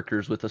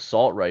coworkers with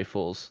assault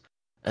rifles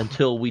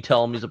until we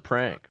tell him he's a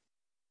prank.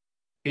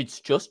 It's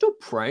just a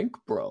prank,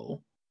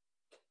 bro.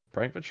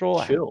 Prank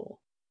Patrol. Chill.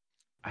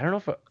 I don't know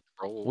if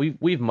Roll.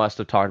 we must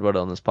have talked about it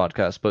on this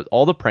podcast, but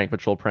all the Prank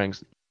Patrol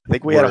pranks I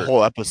think we had a We're-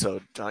 whole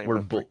episode talking were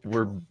about Prank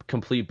were Patrol.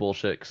 complete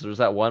bullshit. Because there's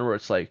that one where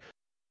it's like,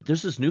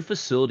 there's this new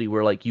facility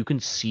where like you can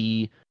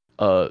see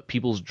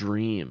people's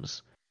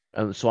dreams,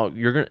 and so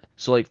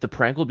like the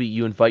prank will be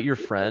you invite your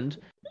friend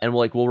and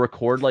we'll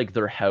record like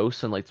their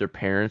house and like their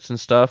parents and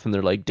stuff and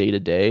their like day to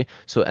day.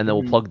 So and then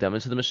we'll Mhm. plug them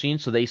into the machine.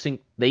 So they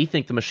think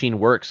the machine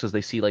works because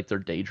they see like their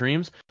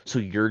daydreams. So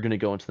you're gonna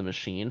go into the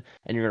machine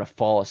and you're gonna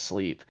fall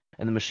asleep,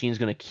 and the machine's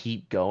gonna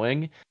keep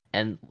going,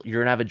 and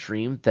you're gonna have a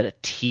dream that a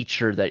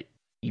teacher that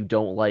you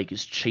don't like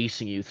is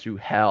chasing you through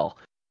hell,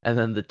 and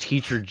then the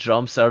teacher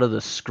jumps out of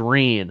the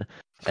screen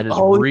and is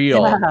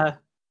real. Yeah.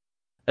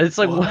 And it's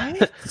like,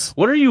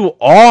 what are you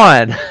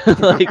on?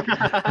 Like,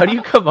 how do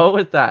you come out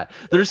with that?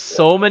 There's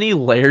so many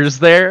layers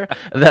there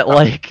that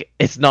like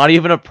it's not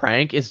even a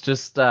prank. It's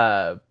just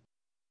I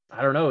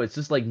don't know. It's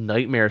just like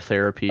nightmare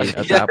therapy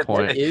at Yeah, that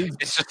point.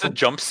 It's just a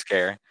jump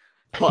scare.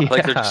 Yeah.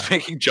 Like they're just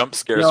making jump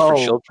scares for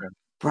Yo. children.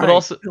 Pranked,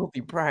 also-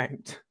 filthy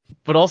pranked.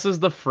 But also, is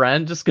the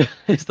friend just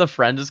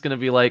gonna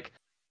be like,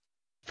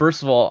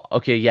 first of all,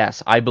 okay,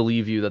 yes, I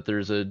believe you that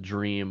there's a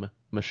dream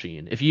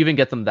machine. If you even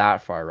get them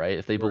that far, right?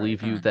 If they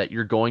believe you Mhm. that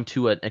you're going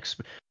to because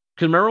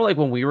remember, like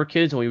when we were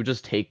kids and we would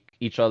just take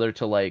each other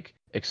to like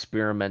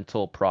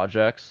experimental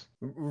projects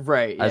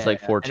Right. as yeah, like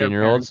yeah. And our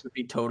 14-year-olds. parents would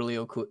be totally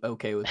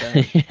okay with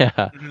that.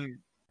 Yeah, Mhm.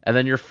 and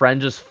then your friend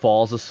just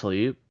falls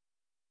asleep.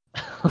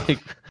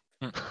 like,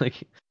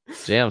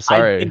 damn, I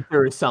sorry. think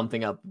there is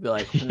something up. Be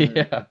like,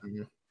 Yeah.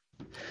 mm.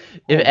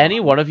 If Hold any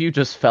on. one of you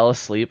just fell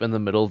asleep in the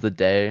middle of the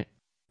day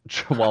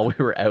while we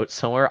were out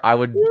somewhere,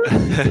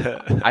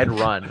 I'd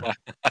run.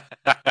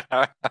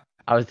 I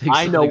would think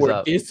I know something's where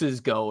up. this is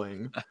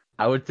going.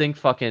 I would think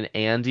fucking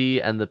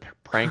Andy and the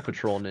Prank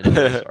Patrol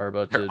ninjas are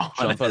about to They're on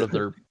jump out it. of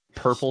their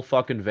purple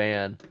fucking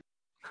van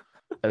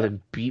and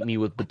then beat me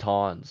with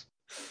batons.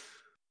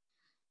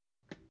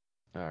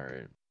 All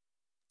right.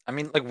 I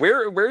mean, like,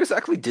 where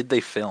exactly did they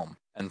film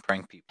and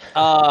prank people?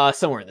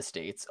 Somewhere in the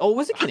States. Oh,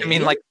 was it I Canadian?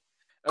 mean, like,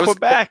 I was-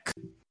 Quebec.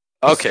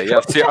 Okay, yeah.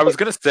 See, I was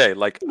gonna say,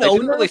 like, I No,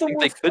 didn't none really of them think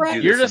were they could do friends.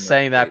 this. You're in just the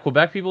saying that States.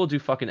 Quebec people will do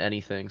fucking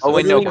anything. Oh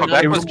wait, so- no, Literally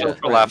Quebec none was of them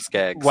just were for laughs,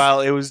 gags.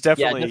 Well, it was yeah,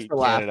 definitely just for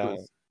laughs Canada.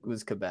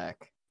 was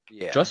Quebec.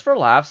 Yeah. Just for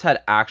Laughs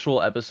had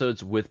actual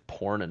episodes with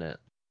porn in it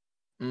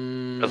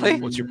Really?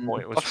 What's your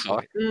point? What What's the your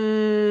fuck?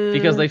 point?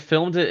 because they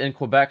filmed it in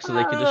Quebec so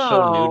they could just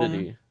show Oh.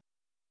 nudity.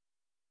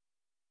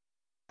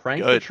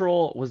 Prank Good.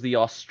 Patrol was the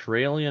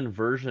Australian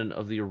version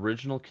of the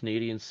original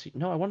Canadian.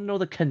 No, I want to know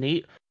the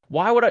Canadian.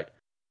 Why would I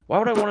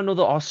want to know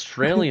the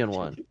Australian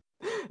one?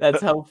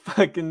 That's how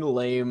fucking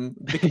lame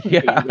the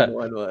Yeah, Canadian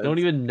one was. No one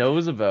even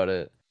knows about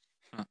it.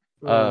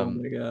 Oh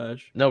um, my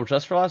gosh. No,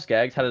 Just for Laughs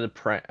Gags had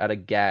a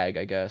gag,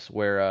 I guess,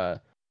 where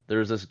there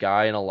was this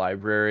guy in a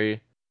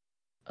library,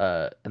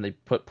 and they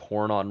put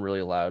porn on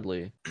really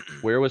loudly.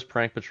 Where was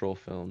Prank Patrol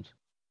filmed?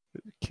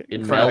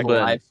 In In front of a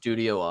Melbourne. live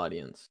studio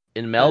audience.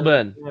 In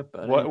Melbourne.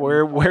 What?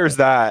 Where's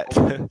that?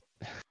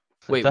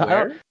 Wait, I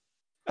where?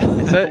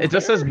 don't- It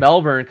just says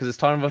Melbourne because it's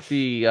talking about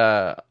the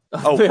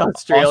Oh, the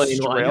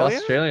Australian one. Australia?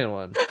 Australian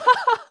one.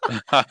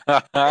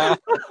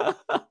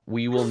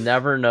 We will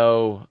never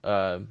know.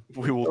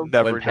 We will When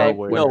never know Prank-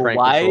 where. when No, Prank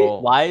why?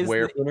 Patrol- Why is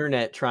where- the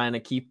internet trying to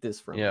keep this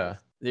from Yeah. us?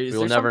 Is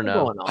We'll there never something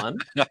know. going on?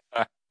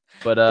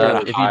 But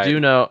Yeah,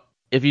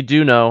 if you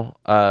do know,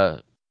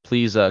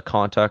 please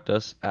contact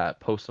us at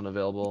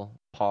postunavailablepod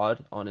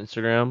on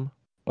Instagram,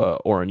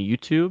 or on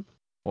YouTube,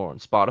 or on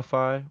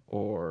Spotify,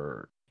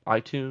 or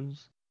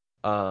iTunes,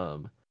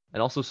 and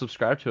also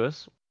subscribe to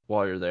us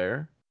while you're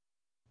there.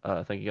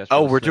 Thank you guys. For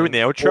Oh, we're doing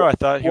the listening. outro. I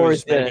thought he Or was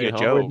is it- making a Do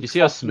joke. you see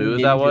how Fucking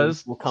smooth that ninjas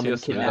was? will come See how and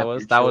smooth kidnap that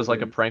was? your That was like a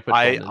children. prank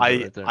patrol ninja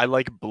right there.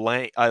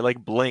 I like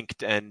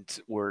blinked and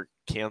we're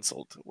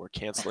canceled. We're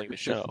canceling the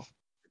show.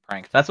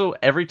 Prank. That's what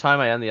every time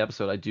I end the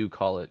episode, I do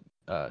call it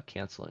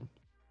canceling,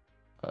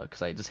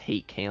 because I just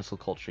hate cancel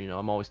culture. You know,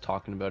 I'm always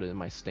talking about it in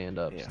my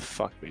stand-ups Yeah,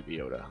 fuck Baby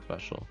Yoda.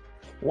 special.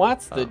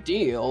 What's the Oh.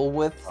 deal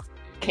with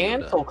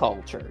cancel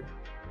culture?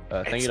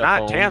 Thank It's you to not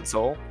Home,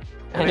 cancel.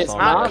 And It's it's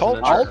not not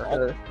culture.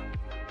 culture.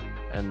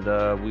 and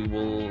we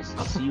will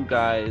see you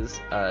guys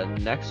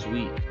next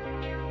week.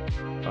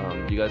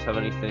 Do you guys have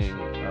anything,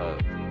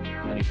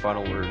 any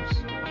final words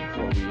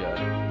before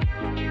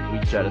we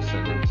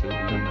jettison into the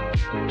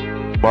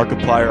unknown?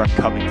 Markiplier, I'm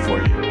coming for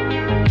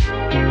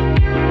you.